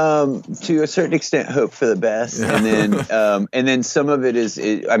 To a certain extent, hope for the best, yeah. and then some of it is,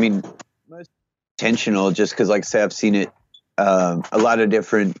 most intentional, just because, like I say, I've seen it a lot of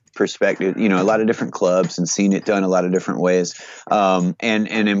different perspectives, you know, a lot of different clubs, and seen it done a lot of different ways. And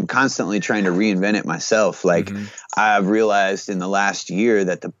I'm constantly trying to reinvent it myself. Like I've realized in the last year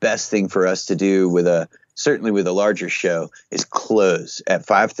that the best thing for us to do certainly with a larger show is close at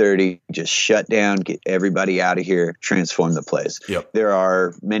 5:30, just shut down, get everybody out of here, transform the place. Yep. There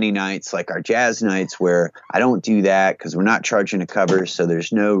are many nights, like our jazz nights, where I don't do that because we're not charging a cover. So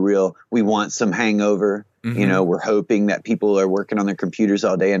there's no we want some hangover. You know, we're hoping that people are working on their computers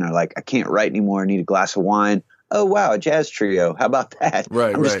all day and are like, I can't write anymore. I need a glass of wine. Oh, wow, a jazz trio. How about that?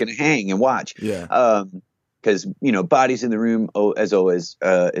 Right, I'm just going to hang and watch. Yeah. Because, you know, bodies in the room, as always,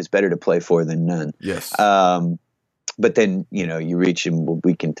 is better to play for than none. Yes. But then, you know, you reach, and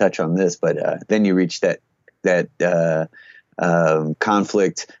we can touch on this, but then you reach that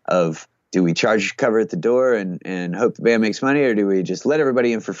conflict of, do we charge cover at the door and hope the band makes money, or do we just let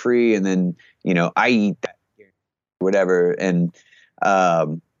everybody in for free and then, you know, I eat that, whatever. And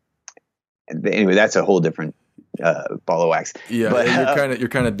anyway, that's a whole different ball of wax. Yeah, but, you're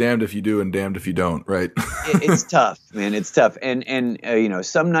kind of damned if you do and damned if you don't, right? It's tough, man. It's tough. And you know,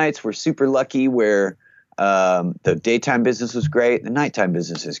 some nights we're super lucky where the daytime business was great, the nighttime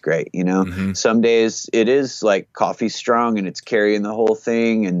business is great, you know. Some days it is like coffee strong and it's carrying the whole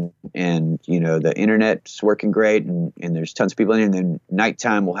thing, and you know, the internet's working great, and there's tons of people in here, and then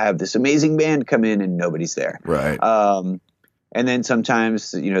nighttime we'll have this amazing band come in and nobody's there, right? And then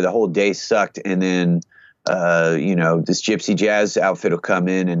sometimes, you know, the whole day sucked, and then you know, this gypsy jazz outfit will come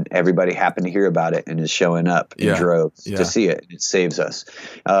in and everybody happened to hear about it and is showing up in droves to see it. It saves us.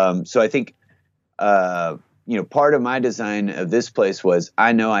 So I think you know, part of my design of this place was,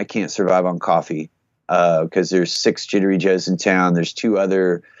 I know I can't survive on coffee because there's 6 Jittery Joes in town. There's 2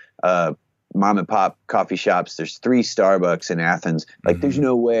 other mom and pop coffee shops. There's 3 Starbucks in Athens. Like, there's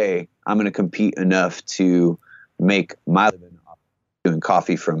no way I'm going to compete enough to make my living doing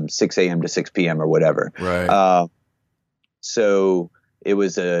coffee from 6 a.m. to 6 p.m. or whatever. Right. So it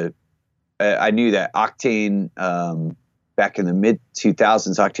was I knew that Octane, back in the mid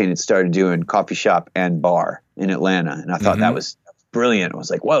 2000s, Octane had started doing coffee shop and bar in Atlanta. And I thought that was brilliant. I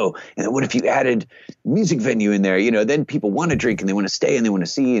was like, whoa. And then what if you added music venue in there? You know, then people want to drink and they want to stay and they want to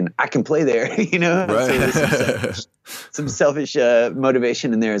see, and I can play there, you know? Right. So some selfish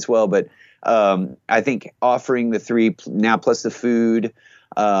motivation in there as well. But I think offering the 3 now plus the food,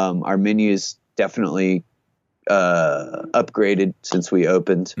 our menu is definitely upgraded since we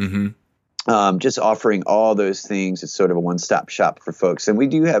opened. Just offering all those things. It's sort of a one-stop shop for folks. And we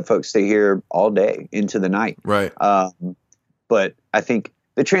do have folks stay here all day into the night. Right. But I think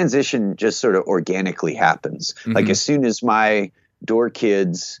the transition just sort of organically happens. Like as soon as my door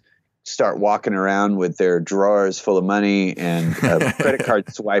kids start walking around with their drawers full of money and a credit card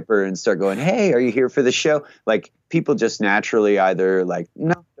swiper and start going, hey, are you here for the show? Like, people just naturally either like,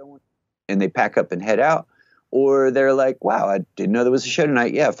 no, don't want, and they pack up and head out. Or they're like, wow, I didn't know there was a show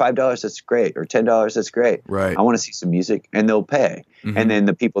tonight. Yeah, $5, that's great. Or $10, that's great. Right. I want to see some music. And they'll pay. And then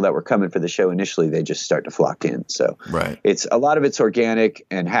the people that were coming for the show initially, they just start to flock in. So it's a lot of it's organic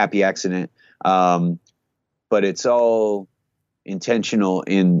and happy accident. But it's all intentional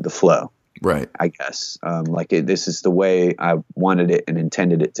in the flow. Right. I guess. This is the way I wanted it and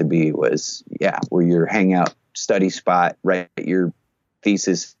intended it to be, was, where your hangout study spot, write your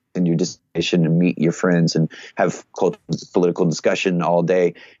thesis and your dissertation and meet your friends and have political discussion all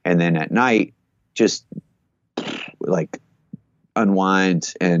day. And then at night, just like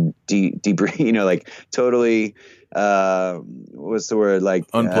unwind and debrief, like totally, what's the word? Like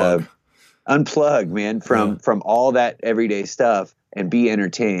unplug, man, from all that everyday stuff and be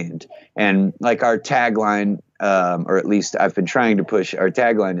entertained. And like our tagline, or at least I've been trying to push, our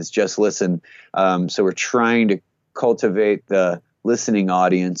tagline is just listen. So we're trying to cultivate the listening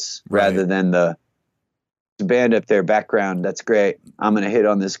audience rather than the band up there background. That's great. I'm going to hit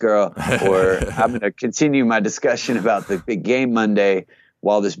on this girl, or I'm going to continue my discussion about the big game Monday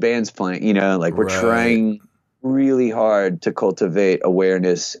while this band's playing, like we're trying really hard to cultivate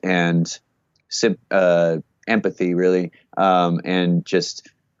awareness and empathy, really, and just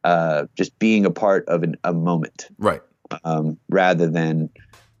being a part of a moment, right? Rather than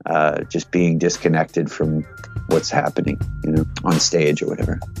just being disconnected from what's happening, on stage or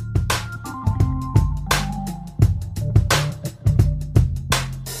whatever.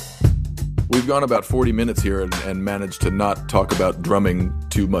 We've gone about 40 minutes here and managed to not talk about drumming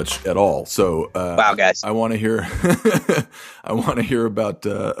too much at all. So, wow, guys, I want to hear, about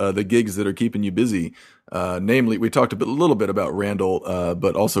the gigs that are keeping you busy. Namely, we talked a little bit about Randall,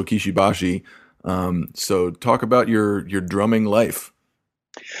 but also Kishibashi. So, talk about your drumming life.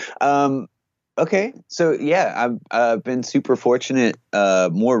 Okay, so yeah, I've been super fortunate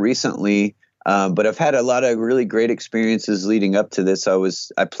more recently. But I've had a lot of really great experiences leading up to this.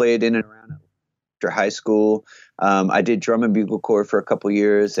 I played in and around after high school. I did drum and bugle corps for a couple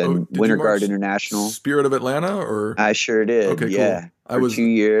years and Winter Guard International. Spirit of Atlanta, or I sure did. Okay, yeah, cool. For 2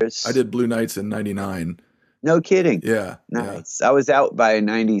 years. I did Blue Nights in '99. No kidding. Yeah, nice. Yeah. I was out by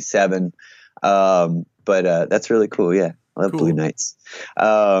 '97, but that's really cool. Yeah, I love Blue Nights.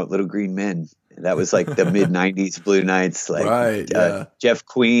 Little Green Men. That was like the mid '90s Blue Nights, like right, yeah. Jeff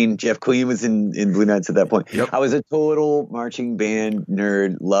Queen. Jeff Queen was in Blue Nights at that point. Yep. I was a total marching band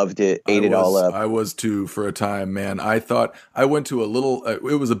nerd, loved it, ate it all up. I was too for a time, man. I thought I went to a little. It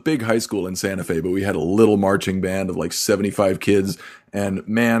was a big high school in Santa Fe, but we had a little marching band of like 75 kids. And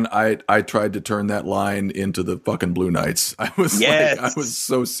man, I tried to turn that line into the fucking Blue Nights. I was I was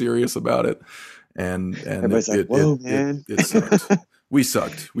so serious about it, and everybody's like, "Whoa, man!" It sucked. We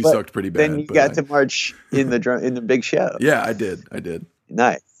sucked. We sucked pretty bad. Then you got to march in the big show. Yeah, I did.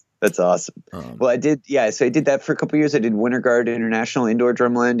 Nice. That's awesome. Well, I did. Yeah. So I did that for a couple of years. I did Winter Guard International Indoor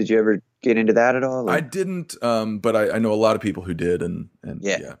Drumline. Did you ever get into that at all? I didn't. But I know a lot of people who did. And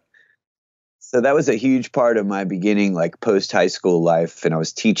yeah. So that was a huge part of my beginning, like post high school life. And I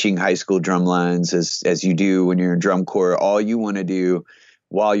was teaching high school drum lines as you do when you're in drum corps. All you want to do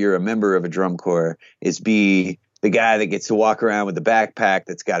while you're a member of a drum corps is be the guy that gets to walk around with a backpack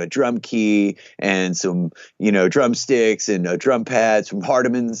that's got a drum key and some, drumsticks and drum pads from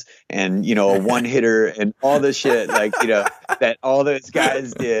Hardeman's and, a one hitter and all the shit that all those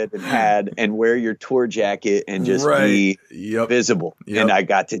guys did and had, and wear your tour jacket and just be visible. Yep. And I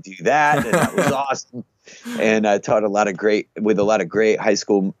got to do that, and that was awesome. And I taught a lot of great high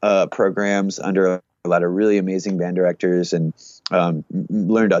school programs under a lot of really amazing band directors, and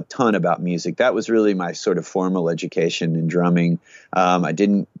learned a ton about music. That was really my sort of formal education in drumming. I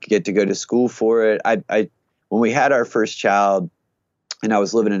didn't get to go to school for it. When we had our first child and I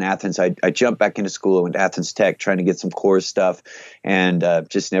was living in Athens, I jumped back into school. I went to Athens Tech trying to get some core stuff, and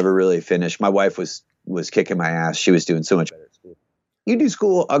just never really finished. My wife was kicking my ass. She was doing so much better at school. You do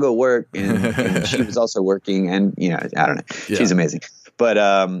school, I'll go work. And she was also working, and I don't know. Yeah. She's amazing.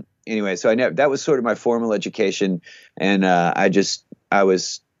 But anyway, so that was sort of my formal education, and I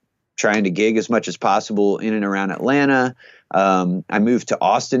was trying to gig as much as possible in and around Atlanta. I moved to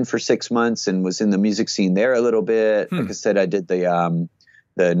Austin for 6 months and was in the music scene there a little bit. Like I said, I did the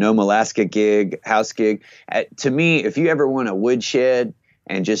Nome, Alaska house gig. To me, if you ever want a woodshed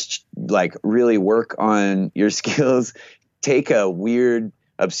and just like really work on your skills, take a weird,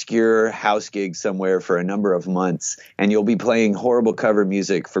 obscure house gig somewhere for a number of months, and you'll be playing horrible cover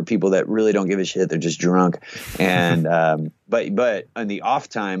music for people that really don't give a shit. They're just drunk. And but on the off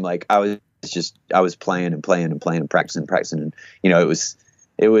time, like I was playing and practicing, and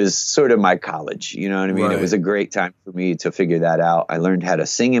it was sort of my college. You know what I mean? Right. It was a great time for me to figure that out. I learned how to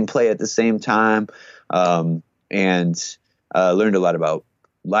sing and play at the same time, and learned a lot about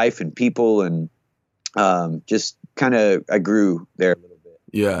life and people, and just kind of I grew there a little bit.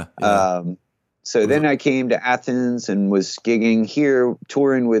 Yeah. So then I came to Athens and was gigging here,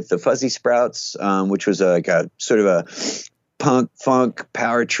 touring with the Fuzzy Sprouts, which was like a sort of a punk funk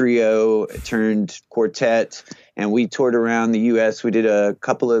power trio turned quartet, and we toured around the U.S. We did a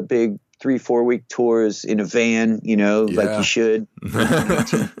couple of big 3-4 week tours in a van, like you should.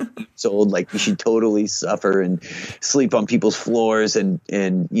 years old. Like, you should totally suffer and sleep on people's floors and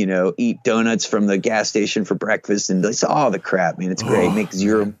you know, eat donuts from the gas station for breakfast and it's all the crap, man. It's great. Make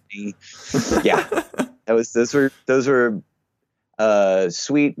zero money. Yeah, those were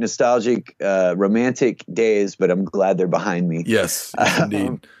sweet, nostalgic, romantic days, but I'm glad they're behind me. Yes,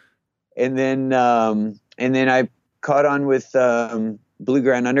 indeed. And then I caught on with Blue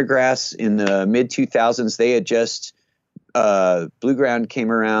Ground Undergrass in the mid 2000s. They had just Blue Ground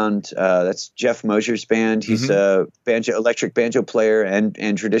came around. That's Jeff Mosier's band. He's a electric banjo player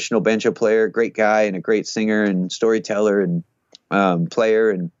and traditional banjo player. Great guy and a great singer and storyteller and player.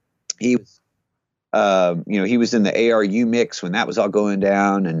 And he was, you know, he was in the ARU mix when that was all going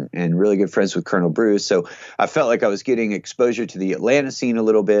down, and really good friends with Colonel Bruce. So I felt like I was getting exposure to the Atlanta scene a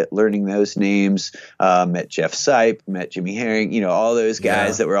little bit, learning those names. Met Jeff Sipe, met Jimmy Herring, you know, all those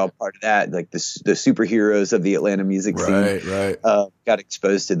guys that were all part of that, like the superheroes of the Atlanta music scene. Right. Got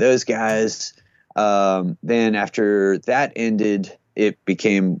exposed to those guys. Then after that ended, it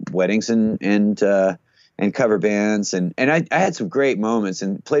became weddings and cover bands. And I had some great moments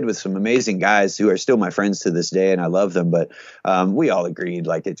and played with some amazing guys who are still my friends to this day. And I love them, but, we all agreed,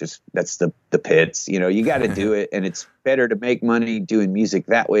 like, that's the pits, you know, you got to do it. And it's better to make money doing music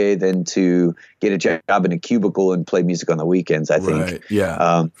that way than to get a job in a cubicle and play music on the weekends, I think. Right.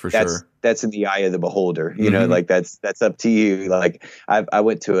 Yeah, for sure. That's in the eye of the beholder, you know, like that's up to you. Like I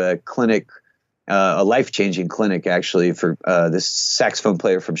went to a clinic, a life-changing clinic actually for, this saxophone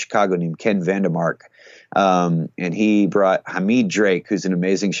player from Chicago named Ken Vandermark. And he brought Hamid Drake, who's an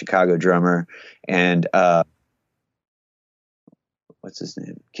amazing Chicago drummer, and what's his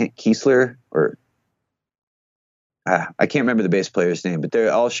name? Kiesler, or I can't remember the bass player's name, but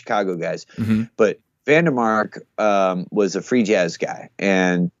they're all Chicago guys. But Vandermark was a free jazz guy,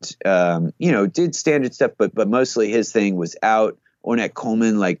 and you know, did standard stuff, but mostly his thing was out Ornette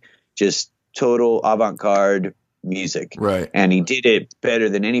Coleman, like just total avant-garde music, right? And he did it better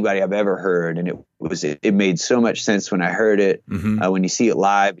than anybody I've ever heard, and it made so much sense when I heard it. When you see it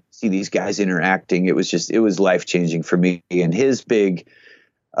live, you see these guys interacting, it was life-changing for me. And his big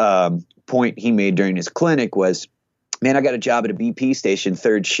point he made during his clinic was, man, I got a job at a BP station,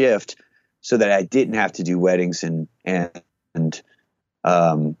 third shift, so that I didn't have to do weddings and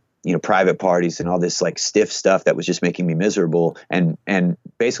you know, private parties and all this like stiff stuff that was just making me miserable and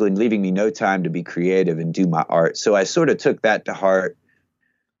basically leaving me no time to be creative and do my art. So I sort of took that to heart,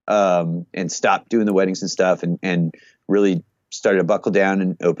 and stopped doing the weddings and stuff and really started to buckle down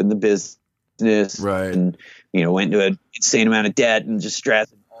and open the business. Right. And, you know, went into an insane amount of debt and just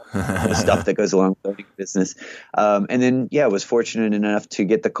stress and all the stuff that goes along with owning a business. And then, was fortunate enough to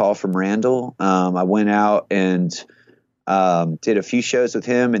get the call from Randall. I went out and, did a few shows with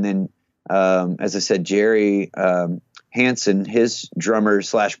him. And then, as I said, Jerry, Hansen, his drummer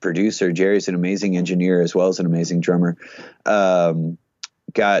 / producer, Jerry's an amazing engineer as well as an amazing drummer,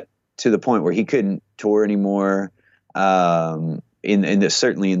 got to the point where he couldn't tour anymore, certainly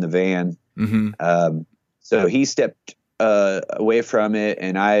in the van. So he stepped, away from it,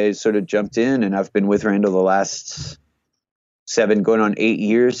 and I sort of jumped in, and I've been with Randall the last 7 going on 8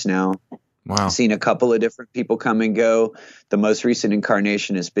 years now. Wow. Seen a couple of different people come and go. The most recent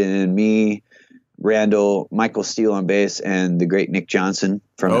incarnation has been me, Randall, Michael Steele on bass, and the great Nick Johnson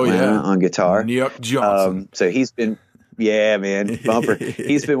from Atlanta on guitar. Nick Johnson. So he's been, man, bumper.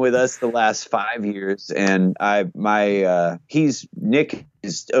 He's been with us the last 5 years, and Nick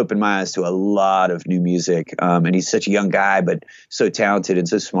has opened my eyes to a lot of new music. And he's such a young guy, but so talented and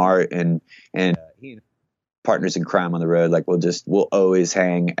so smart, and he partners in crime on the road. Like we'll always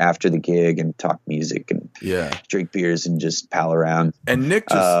hang after the gig and talk music and drink beers and just pal around. And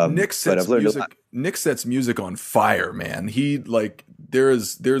Nick sets music on fire, man. He like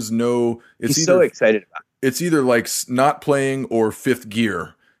there's no. He's so excited about it. It's either like not playing or fifth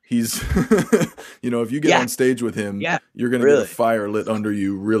gear. He's, you know, if you get on stage with him, you're going to get a fire lit under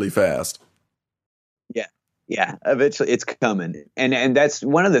you really fast. Yeah, eventually it's coming. And that's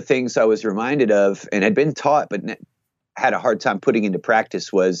one of the things I was reminded of and had been taught, but had a hard time putting into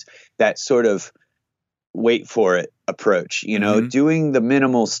practice, was that sort of wait for it approach, you know, doing the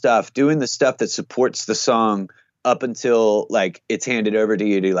minimal stuff, doing the stuff that supports the song up until like it's handed over to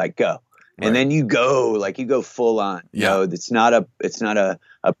you to like go. And then you go full on, you know, it's not a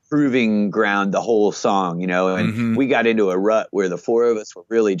proving ground, the whole song, you know, and we got into a rut where the four of us were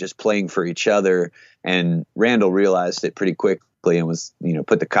really just playing for each other. And Randall realized it pretty quickly and was, you know,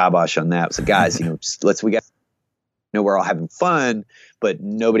 put the kibosh on that. So guys, you know, we're all having fun, but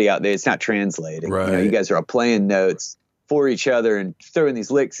nobody out there, it's not translating. You know, you guys are all playing notes for each other and throwing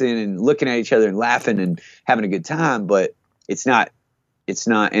these licks in and looking at each other and laughing and having a good time, but it's not it's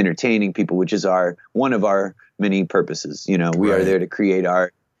not entertaining people, which is one of our many purposes. You know, we are there to create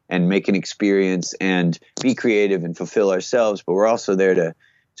art and make an experience and be creative and fulfill ourselves, but we're also there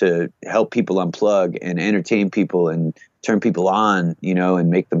to help people unplug and entertain people and turn people on, you know,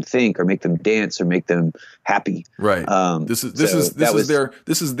 and make them think or make them dance or make them happy. Right. This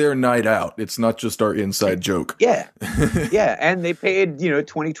is their night out. It's not just our inside joke. Yeah. Yeah. And they paid, you know,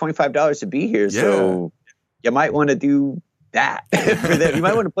 $20, $25 to be here. Yeah. So you might want to do that for them. You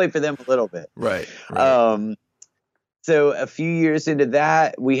might want to play for them a little bit. Right. So a few years into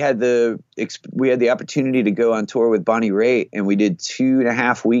that, we had the opportunity to go on tour with Bonnie Raitt, and we did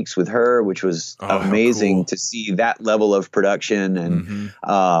 2.5 weeks with her, which was amazing to see that level of production and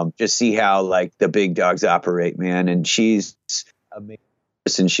just see how like the big dogs operate, man. And she's amazing.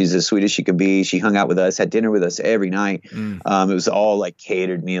 And she's as sweet as she could be. She hung out with us, had dinner with us every night. It was all like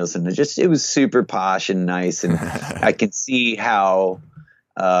catered meals, and it was super posh and nice. And I can see how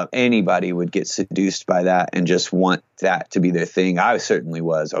anybody would get seduced by that and just want that to be their thing. I certainly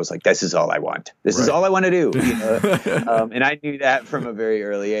was. I was like, this is all I want. This is all I want to do. You know? And I knew that from a very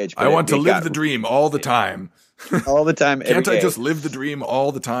early age. I want to live the dream all the time. All the time. Can't I just live the dream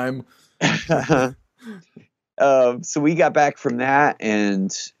all the time? So we got back from that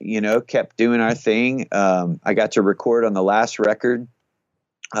and, you know, kept doing our thing. I got to record on the last record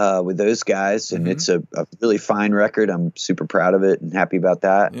with those guys, and it's a really fine record. I'm super proud of it and happy about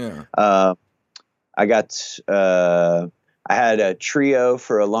that. Yeah. I had a trio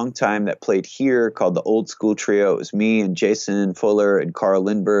for a long time that played here called the Old School Trio. It was me and Jason Fuller and Carl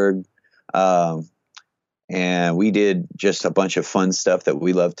Lindbergh. And we did just a bunch of fun stuff that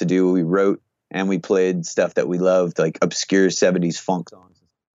we loved to do. We wrote and we played stuff that we loved, like obscure 70s funk songs.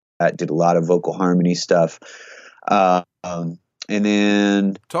 I did a lot of vocal harmony stuff. And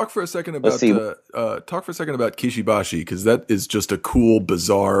then talk for a second about Kishibashi, because that is just a cool,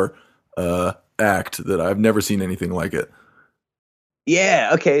 bizarre act that I've never seen anything like it.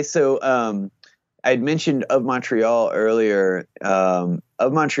 Yeah. Okay. So I'd mentioned Of Montreal earlier. Of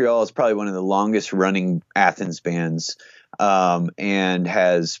Montreal is probably one of the longest running Athens bands, and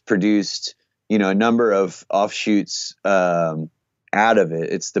has produced, you know, a number of offshoots out of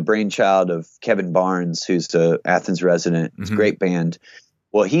it. It's the brainchild of Kevin Barnes, who's the Athens resident. It's a great band.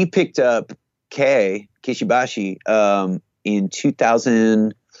 Well, he picked up Kishibashi in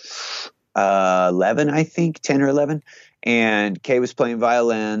 2011, I think, 10 or 11. And Kay was playing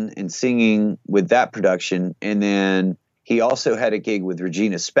violin and singing with that production. And then he also had a gig with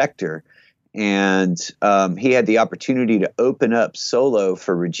Regina Spektor. And he had the opportunity to open up solo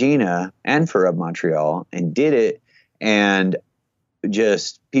for Regina and for Of Montreal, and did it. And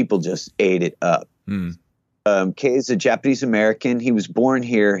people just ate it up. Kay is a Japanese American. He was born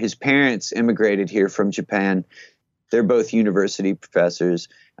here. His parents immigrated here from Japan. They're both university professors.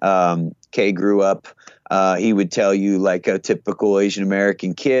 Kay grew up. He would tell you like a typical Asian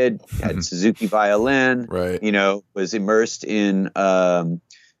American kid, had Suzuki violin, right? You know, was immersed in, you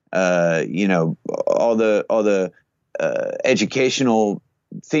know, all the educational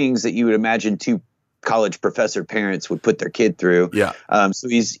things that you would imagine two college professor parents would put their kid through. Yeah. So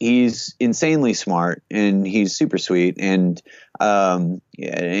he's insanely smart, and he's super sweet, and an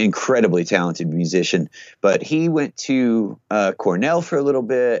incredibly talented musician. But he went to Cornell for a little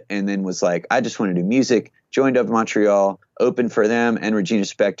bit, and then was like, I just want to do music. Joined Of Montreal, opened for them and Regina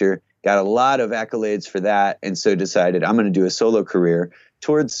Spektor. Got a lot of accolades for that, and so decided I'm going to do a solo career.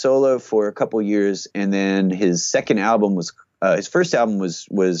 Toured solo for a couple years, and then his second album was his first album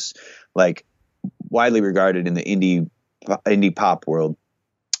was like widely regarded in the indie pop world.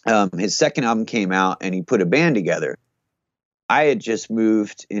 His second album came out, and he put a band together. I had just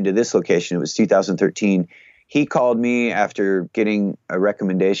moved into this location. It was 2013. He called me after getting a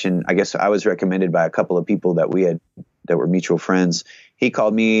recommendation. I guess I was recommended by a couple of people that were mutual friends. He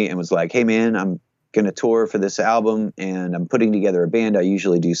called me and was like, hey man, I'm going to tour for this album, and I'm putting together a band. I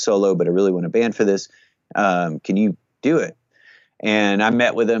usually do solo, but I really want a band for this. Can you do it? And I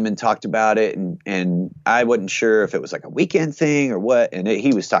met with him and talked about it, and I wasn't sure if it was like a weekend thing or what. And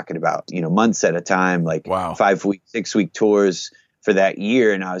he was talking about, you know, months at a time, like 5-week, 6-week tours for that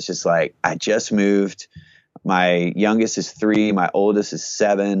year. And I was just like, I just moved. My youngest is 3. My oldest is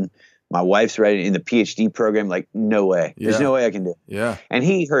 7. My wife's right in the PhD program. Like, no way. Yeah. There's no way I can do it. Yeah. And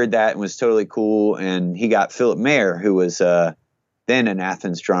he heard that and was totally cool. And he got Philip Mayer, who was then an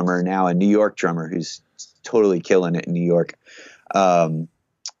Athens drummer, now a New York drummer, who's totally killing it in New York. And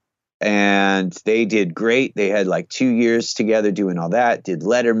they did great. They had like 2 years together doing all that, did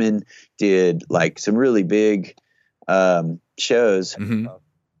Letterman, did like some really big shows. And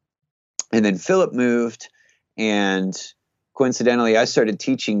then Philip moved, and coincidentally, I started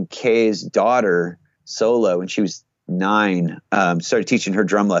teaching Kay's daughter solo when she was 9. Started teaching her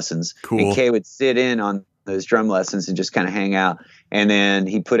drum lessons. Cool. And Kay would sit in on those drum lessons and just kind of hang out. And then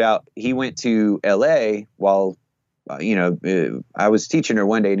he went to LA while, I was teaching her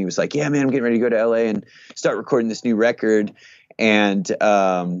one day, and he was like, yeah, man, I'm getting ready to go to LA and start recording this new record. And,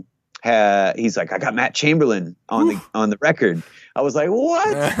 he's like, I got Matt Chamberlain on the record. I was like,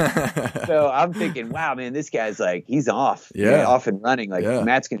 what? So I'm thinking, wow, man, this guy's like, he's off, off and running. Like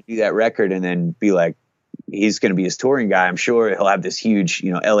Matt's going to do that record and then be like, he's going to be his touring guy. I'm sure he'll have this huge,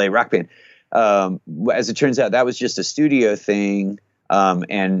 LA rock band. As it turns out, that was just a studio thing.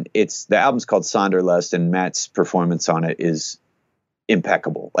 And the album's called Sonderlust, and Matt's performance on it is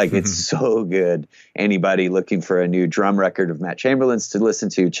impeccable. Like, it's so good. Anybody looking for a new drum record of Matt Chamberlain's to listen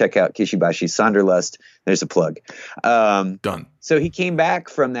to, check out Kishibashi Sonderlust. There's a plug. Done. So he came back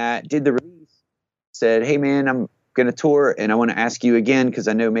from that, did the release, said, hey man, I'm going to tour and I want to ask you again, because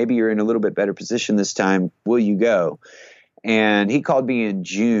I know maybe you're in a little bit better position this time. Will you go? And he called me in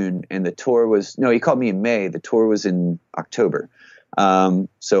June, and he called me in May. The tour was in October.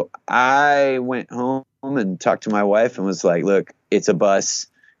 So I went home and talked to my wife and was like, look, it's a bus.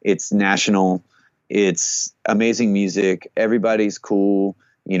 It's national. It's amazing music. Everybody's cool.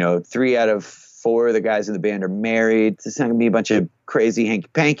 3 out of 4 of the guys in the band are married. There's not gonna be a bunch of crazy hanky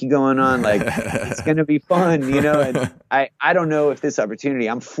panky going on. Like, it's gonna be fun, and I don't know if this opportunity,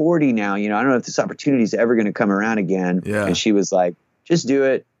 I'm 40 now, I don't know if this opportunity is ever gonna come around again. Yeah. And she was like, just do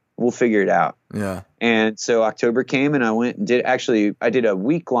it. We'll figure it out. Yeah. And so October came, and I went and I did a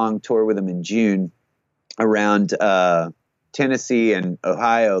week-long tour with them in June around Tennessee and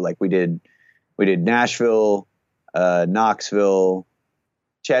Ohio. Like, we did Nashville, Knoxville,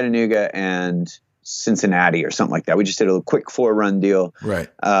 Chattanooga, and Cincinnati or something like that. We just did a quick 4-run deal. Right.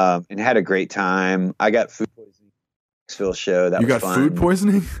 And had a great time. I got food poisoning at the Knoxville show. That you was got fun. food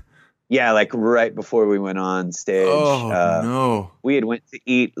poisoning? Yeah, like right before we went on stage. Oh, no. We had went to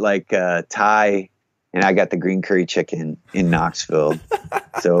eat like Thai, and I got the green curry chicken in Knoxville.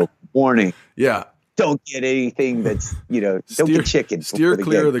 So, warning. Yeah. Don't get anything that's, don't get chicken. Steer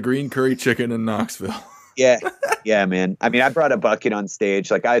clear of the green curry chicken in Knoxville. Yeah, man. I mean, I brought a bucket on stage.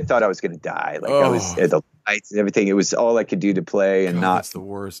 Like, I thought I was going to die. Like, I was at the lights and everything. It was all I could do to play and not that's the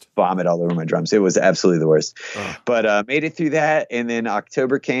worst. Vomit all over my drums. It was absolutely the worst. But made it through that. And then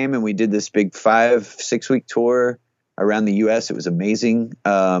October came, and we did this big 5-6 week tour around the U.S. It was amazing.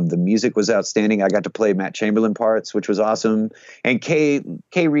 The music was outstanding. I got to play Matt Chamberlain parts, which was awesome. And Kay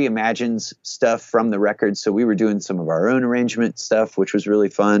reimagines stuff from the record. So we were doing some of our own arrangement stuff, which was really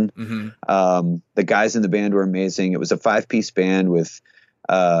fun. Mm-hmm. The guys in the band were amazing. It was a 5-piece band with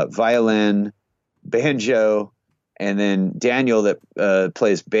violin, banjo, and then Daniel that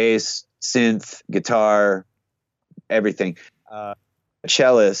plays bass, synth, guitar, everything. A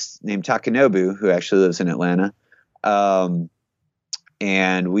cellist named Takanobu, who actually lives in Atlanta. And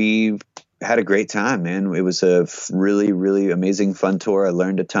we had a great time, man. It was a really, really amazing, fun tour. I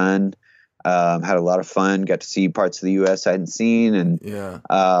learned a ton, had a lot of fun, got to see parts of the U.S. I hadn't seen. And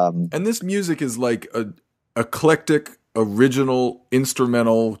and this music is like a eclectic, original,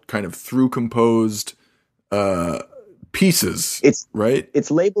 instrumental, kind of through composed pieces.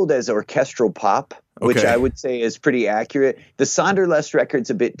 It's labeled as orchestral pop, which I would say is pretty accurate. The Sonderlust record's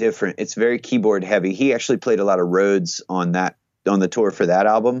a bit different. It's very keyboard heavy. He actually played a lot of Rhodes on the tour for that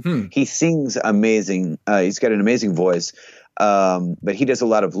album. He sings amazing. He's got an amazing voice. But he does a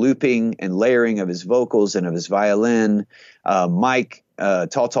lot of looping and layering of his vocals and of his violin. Mike,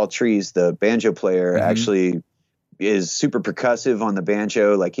 Tall Trees, the banjo player, actually is super percussive on the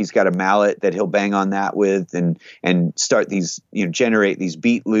banjo. Like, he's got a mallet that he'll bang on that with and start these, generate these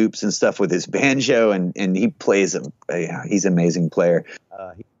beat loops and stuff with his banjo. And he plays he's an amazing player.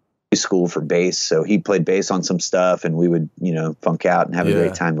 He school for bass. So he played bass on some stuff, and we would, funk out and have a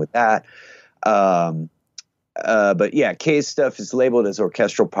great time with that. But yeah, Kay's stuff is labeled as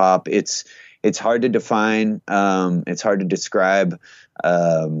orchestral pop. It's hard to define. It's hard to describe.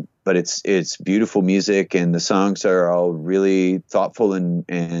 But it's beautiful music, and the songs are all really thoughtful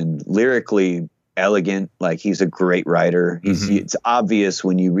and lyrically elegant. Like, he's a great writer. It's obvious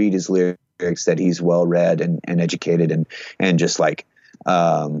when you read his lyrics that he's well read and educated and just like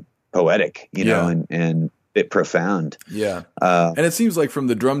poetic, and a bit profound. Yeah. And it seems like from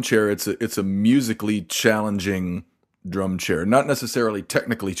the drum chair, it's a musically challenging drum chair, not necessarily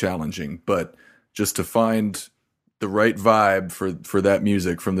technically challenging, but just to find the right vibe for that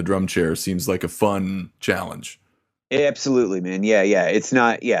music from the drum chair seems like a fun challenge. Absolutely, man. Yeah. It's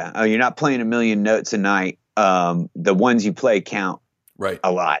not, you're not playing a million notes a night. The ones you play count. Right.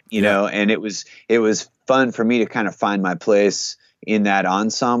 a lot, you know, and it was fun for me to kind of find my place in that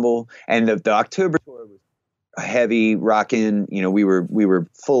ensemble. And the October tour was heavy rocking, you know, we were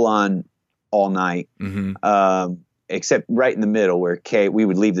full on all night. Except right in the middle where we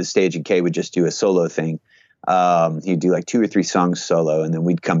would leave the stage and Kay would just do a solo thing. He'd do like 2 or 3 songs solo, and then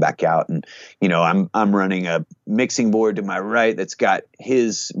we'd come back out, and you know, I'm running a mixing board to my right that's got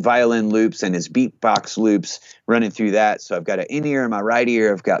his violin loops and his beatbox loops running through that. So I've got an in-ear in my right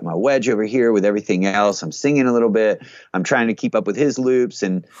ear. I've got my wedge over here with everything else. I'm singing a little bit. I'm trying to keep up with his loops,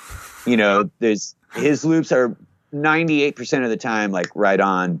 and you know, his loops are 98% of the time like right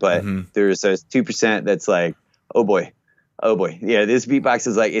on, but there's a 2% that's like, oh boy, yeah, this beatbox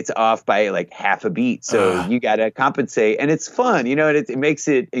is like, it's off by like half a beat. So you got to compensate, and it's fun, you know, and it makes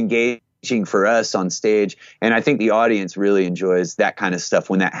it engaging for us on stage. And I think the audience really enjoys that kind of stuff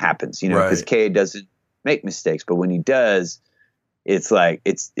when that happens, you know, because Kay doesn't make mistakes, but when he does, it's like,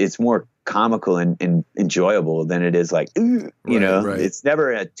 it's more comical and enjoyable than it is like, you know, it's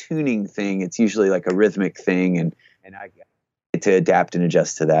never a tuning thing. It's usually like a rhythmic thing. And I get to adapt and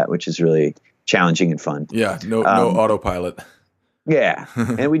adjust to that, which is really challenging and fun. Yeah. No autopilot. Yeah.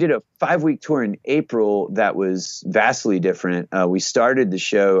 And we did a 5-week tour in April that was vastly different. We started the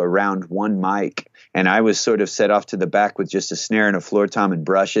show around one mic, and I was sort of set off to the back with just a snare and a floor tom and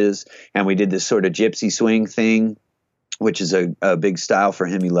brushes. And we did this sort of gypsy swing thing, which is a big style for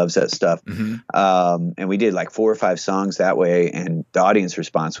him. He loves that stuff. And we did like 4 or 5 songs that way, and the audience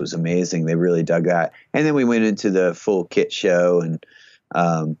response was amazing. They really dug that. And then we went into the full kit show and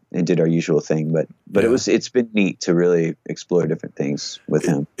did our usual thing, but it's been neat to really explore different things with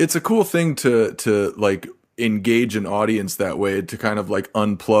him. It's a cool thing to like engage an audience that way, to kind of like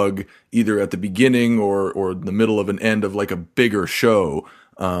unplug either at the beginning or the middle of an end of like a bigger show,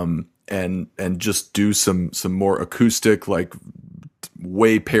 and just do some more acoustic, like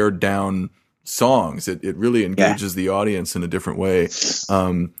way pared down songs. It really engages the audience in a different way.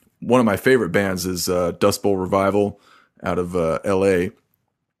 One of my favorite bands is Dust Bowl Revival out of LA.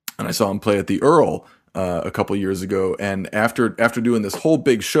 And I saw him play at the Earl a couple years ago. And after doing this whole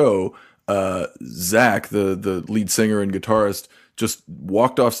big show, Zach, the lead singer and guitarist, just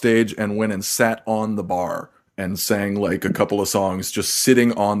walked off stage and went and sat on the bar and sang like a couple of songs, just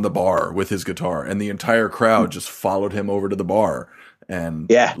sitting on the bar with his guitar. And the entire crowd just followed him over to the bar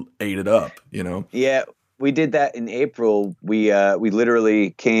and ate it up, you know? Yeah, we did that in April. We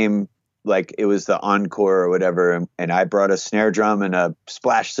literally came, like it was the encore or whatever, and I brought a snare drum and a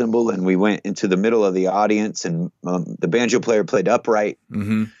splash cymbal, and we went into the middle of the audience, and the banjo player played upright.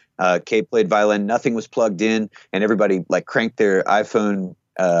 Kay played violin. Nothing was plugged in, and everybody like cranked their iPhone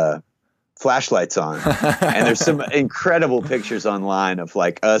flashlights on. And there's some incredible pictures online of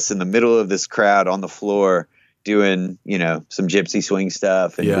like us in the middle of this crowd on the floor doing, you know, some gypsy swing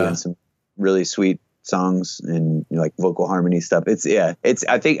stuff and doing some really sweet songs and, you know, like vocal harmony stuff.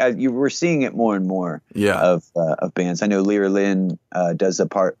 I think you were seeing it more and more of bands. I know Lyra Lynn does a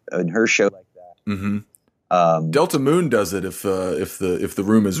part in her show like that. Delta Moon does it if the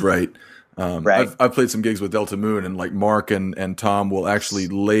room is right. I've played some gigs with Delta Moon, and like Mark and Tom will actually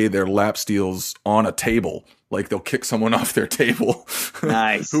lay their lap steels on a table. Like they'll kick someone off their table,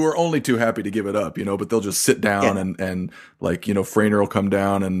 nice, who are only too happy to give it up, you know, but they'll just sit down and like, you know, Frainer will come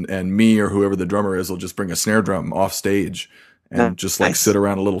down and me or whoever the drummer is will just bring a snare drum off stage and just like sit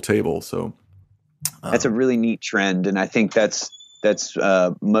around a little table. So that's a really neat trend. And I think that's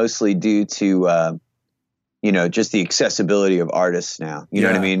mostly due to, you know, just the accessibility of artists now. You know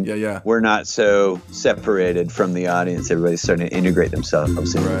what I mean? Yeah. We're not so separated from the audience. Everybody's starting to integrate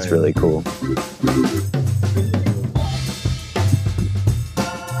themselves, and it's really cool.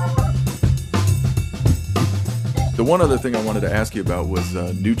 The one other thing I wanted to ask you about was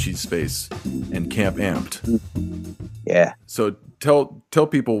Nucci's Space and Camp Amped. Yeah. So tell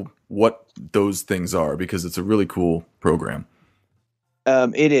people what those things are, because it's a really cool program.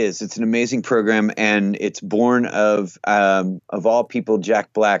 It is. It's an amazing program, and it's born of all people,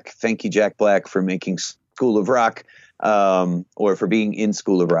 Jack Black. Thank you, Jack Black, for making School of Rock, or for being in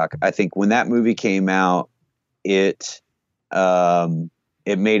School of Rock. I think when that movie came out, it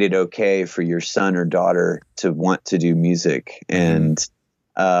made it okay for your son or daughter to want to do music, and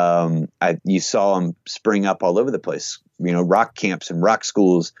you saw them spring up all over the place. You know, rock camps and rock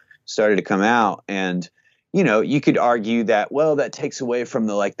schools started to come out, and you know, you could argue that, well, that takes away from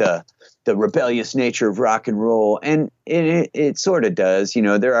the rebellious nature of rock and roll. And it sort of does. You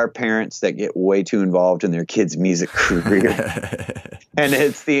know, there are parents that get way too involved in their kids' music career. And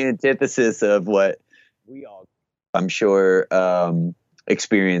it's the antithesis of what we all, I'm sure,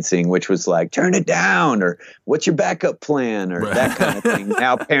 experiencing, which was like, turn it down, or what's your backup plan, or that kind of thing.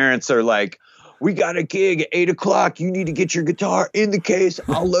 Now parents are like, we got a gig at 8:00. You need to get your guitar in the case.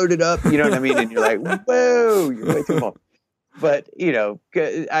 I'll load it up. You know what I mean? And you're like, whoa, you're way too far. But, you know,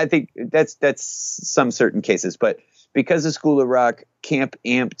 I think that's some certain cases. But because of School of Rock, Camp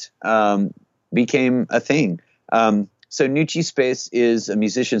Amped became a thing. So Nucci Space is a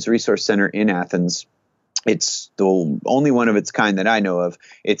musician's resource center in Athens. It's the only one of its kind that I know of.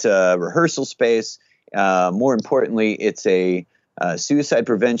 It's a rehearsal space. More importantly, it's a suicide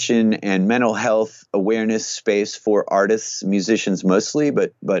prevention and mental health awareness space for artists, musicians mostly,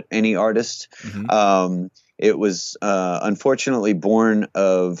 but any artist. Mm-hmm. It was unfortunately born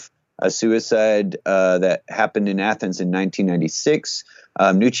of a suicide that happened in Athens in 1996.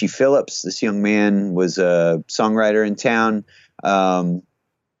 Nucci Phillips, this young man, was a songwriter in town,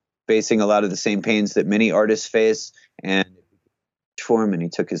 facing a lot of the same pains that many artists face, and for him, and he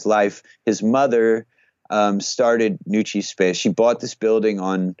took his life. His mother started Nucci Space. She bought this building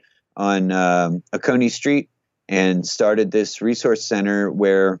on Oconee Street and started this resource center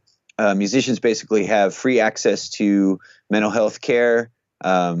where musicians basically have free access to mental health care,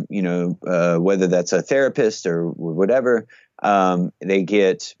 whether that's a therapist or whatever. They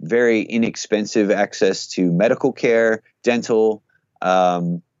get very inexpensive access to medical care, dental,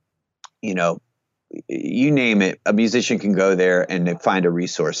 you name it, a musician can go there and they find a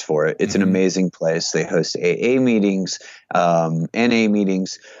resource for it. It's an amazing place. They host AA meetings, NA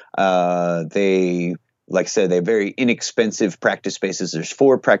meetings. They, like I said, they have very inexpensive practice spaces. There's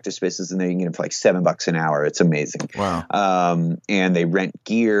 4 practice spaces and they can get them for like $7 an hour. It's amazing. Wow. And they rent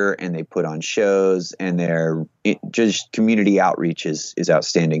gear and they put on shows, and their just community outreach is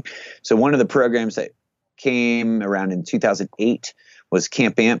outstanding. So one of the programs that came around in 2008 was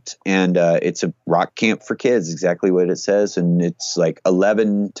Camp Amped, and it's a rock camp for kids, exactly what it says. And it's like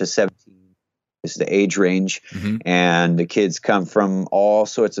 11 to 17 is the age range. Mm-hmm. And the kids come from all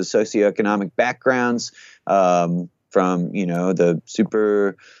sorts of socioeconomic backgrounds, from, the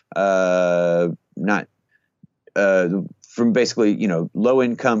super, from basically, low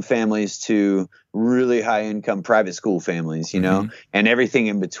income families to really high income private school families, and everything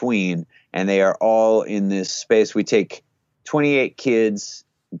in between. And they are all in this space. We take 28 kids,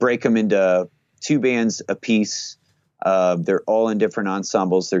 break them into 2 bands apiece. They're all in different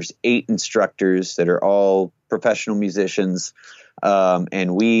ensembles. There's 8 instructors that are all professional musicians.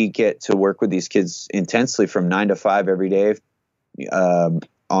 And we get to work with these kids intensely from 9 to 5 every day,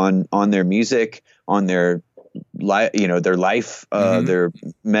 on their music, on their their life, their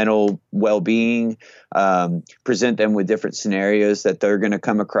mental well-being, present them with different scenarios that they're going to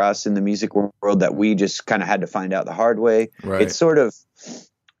come across in the music world that we just kind of had to find out the hard way. Right. It's sort of,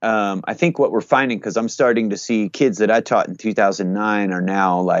 I think what we're finding, because I'm starting to see kids that I taught in 2009 are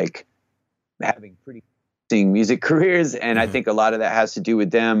now like having pretty interesting music careers. And I think a lot of that has to do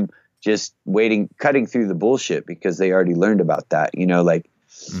with them just cutting through the bullshit, because they already learned about that, You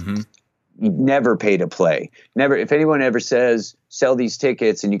never pay to play. Never. If anyone ever says, sell these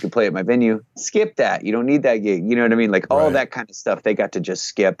tickets and you can play at my venue, skip that. You don't need that gig. You know what I mean? Like all that kind of stuff, they got to just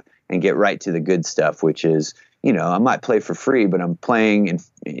skip and get right to the good stuff, which is, I might play for free, but I'm playing and,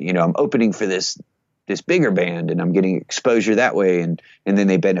 I'm opening for this bigger band and I'm getting exposure that way. And then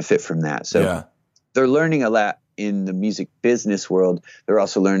they benefit from that. So they're learning a lot in the music business world. They're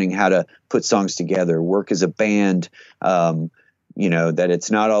also learning how to put songs together, work as a band, that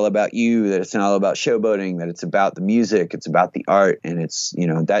it's not all about you, that it's not all about showboating, that it's about the music, it's about the art. And it's,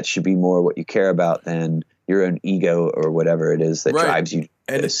 that should be more what you care about than your own ego or whatever it is that drives you.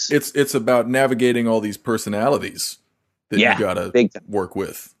 And it's about navigating all these personalities that you gotta work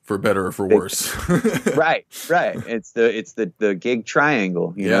with, for better or for worse. Right. It's the gig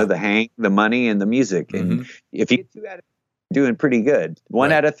triangle, the money and the music. And if you get 2 out of doing pretty good.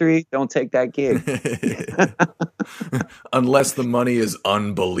 1 out of 3, don't take that gig. Unless the money is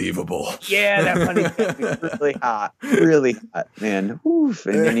unbelievable. Yeah, that money's gonna be really hot, man. Oof.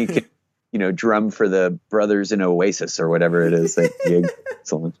 And then you can, drum for the brothers in Oasis or whatever it is, that gig.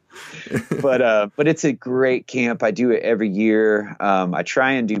 Excellent. But it's a great camp. I do it every year. I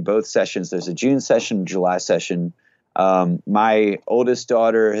try and do both sessions. There's a June session, July session. My oldest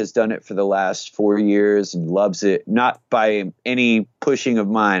daughter has done it for the last 4 years and loves it, not by any pushing of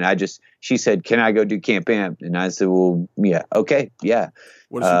mine. She said, can I go do Camp Amped? And I said, well, yeah. Okay. Yeah.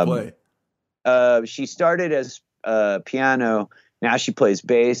 What does she play? She started as piano. Now she plays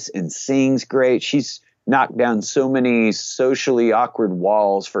bass and sings great. She's knocked down so many socially awkward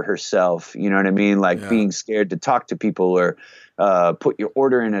walls for herself. You know what I mean? Like being scared to talk to people or put your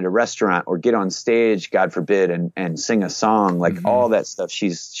order in at a restaurant or get on stage, God forbid, and sing a song, like all that stuff.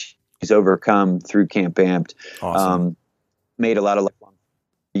 She's overcome through Camp Amped. Awesome. Made a lot of.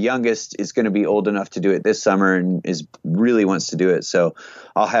 The youngest is going to be old enough to do it this summer and really wants to do it. So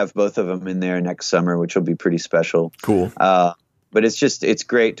I'll have both of them in there next summer, which will be pretty special. Cool. But it's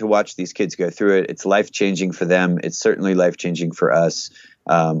great to watch these kids go through it. It's life-changing for them. It's certainly life-changing for us.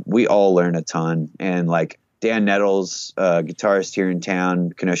 We all learn a ton. And like Dan Nettles, guitarist here in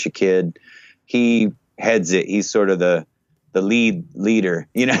town, Kenosha kid, he heads it. He's sort of the leader,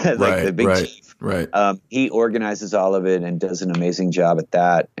 like the big chief. Right. He organizes all of it and does an amazing job at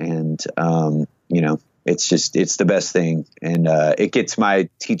that. And, it's the best thing. And it gets my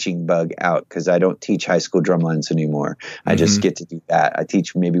teaching bug out because I don't teach high school drum lines anymore. I just get to do that. I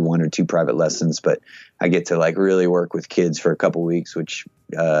teach maybe 1 or 2 private lessons, but I get to like really work with kids for a couple weeks, which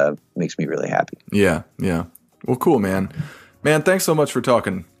makes me really happy. Yeah. Yeah. Well, cool, man. Man, thanks so much for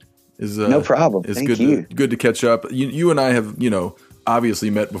talking. No problem. It's Thank you. Good to catch up. You and I have, obviously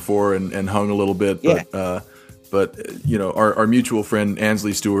met before and hung a little bit, but our mutual friend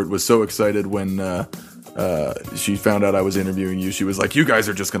Ansley Stewart was so excited when she found out I was interviewing you. She was like, "You guys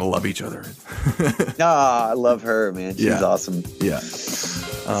are just going to love each other." I love her, man. She's awesome. Yeah.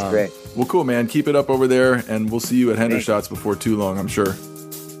 That's great. Well, cool, man. Keep it up over there, and we'll see you at Hendershots before too long, I'm sure.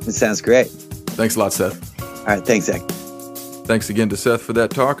 It sounds great. Thanks a lot, Seth. All right. Thanks, Zach. Thanks again to Seth for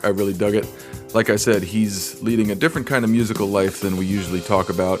that talk. I really dug it. Like I said, he's leading a different kind of musical life than we usually talk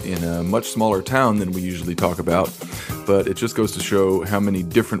about in a much smaller town than we usually talk about, but it just goes to show how many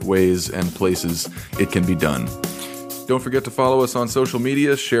different ways and places it can be done. Don't forget to follow us on social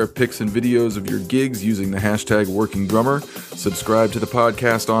media, share pics and videos of your gigs using the hashtag #WorkingDrummer, subscribe to the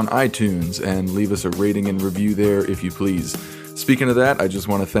podcast on iTunes, and leave us a rating and review there if you please. Speaking of that, I just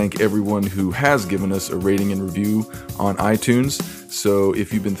want to thank everyone who has given us a rating and review on iTunes. So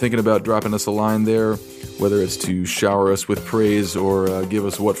if you've been thinking about dropping us a line there, whether it's to shower us with praise or give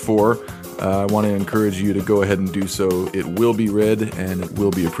us what for, I want to encourage you to go ahead and do so. It will be read and it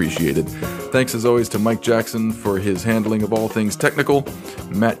will be appreciated. Thanks as always to Mike Jackson for his handling of all things technical.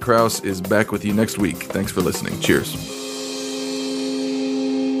 Matt Krause is back with you next week. Thanks for listening. Cheers.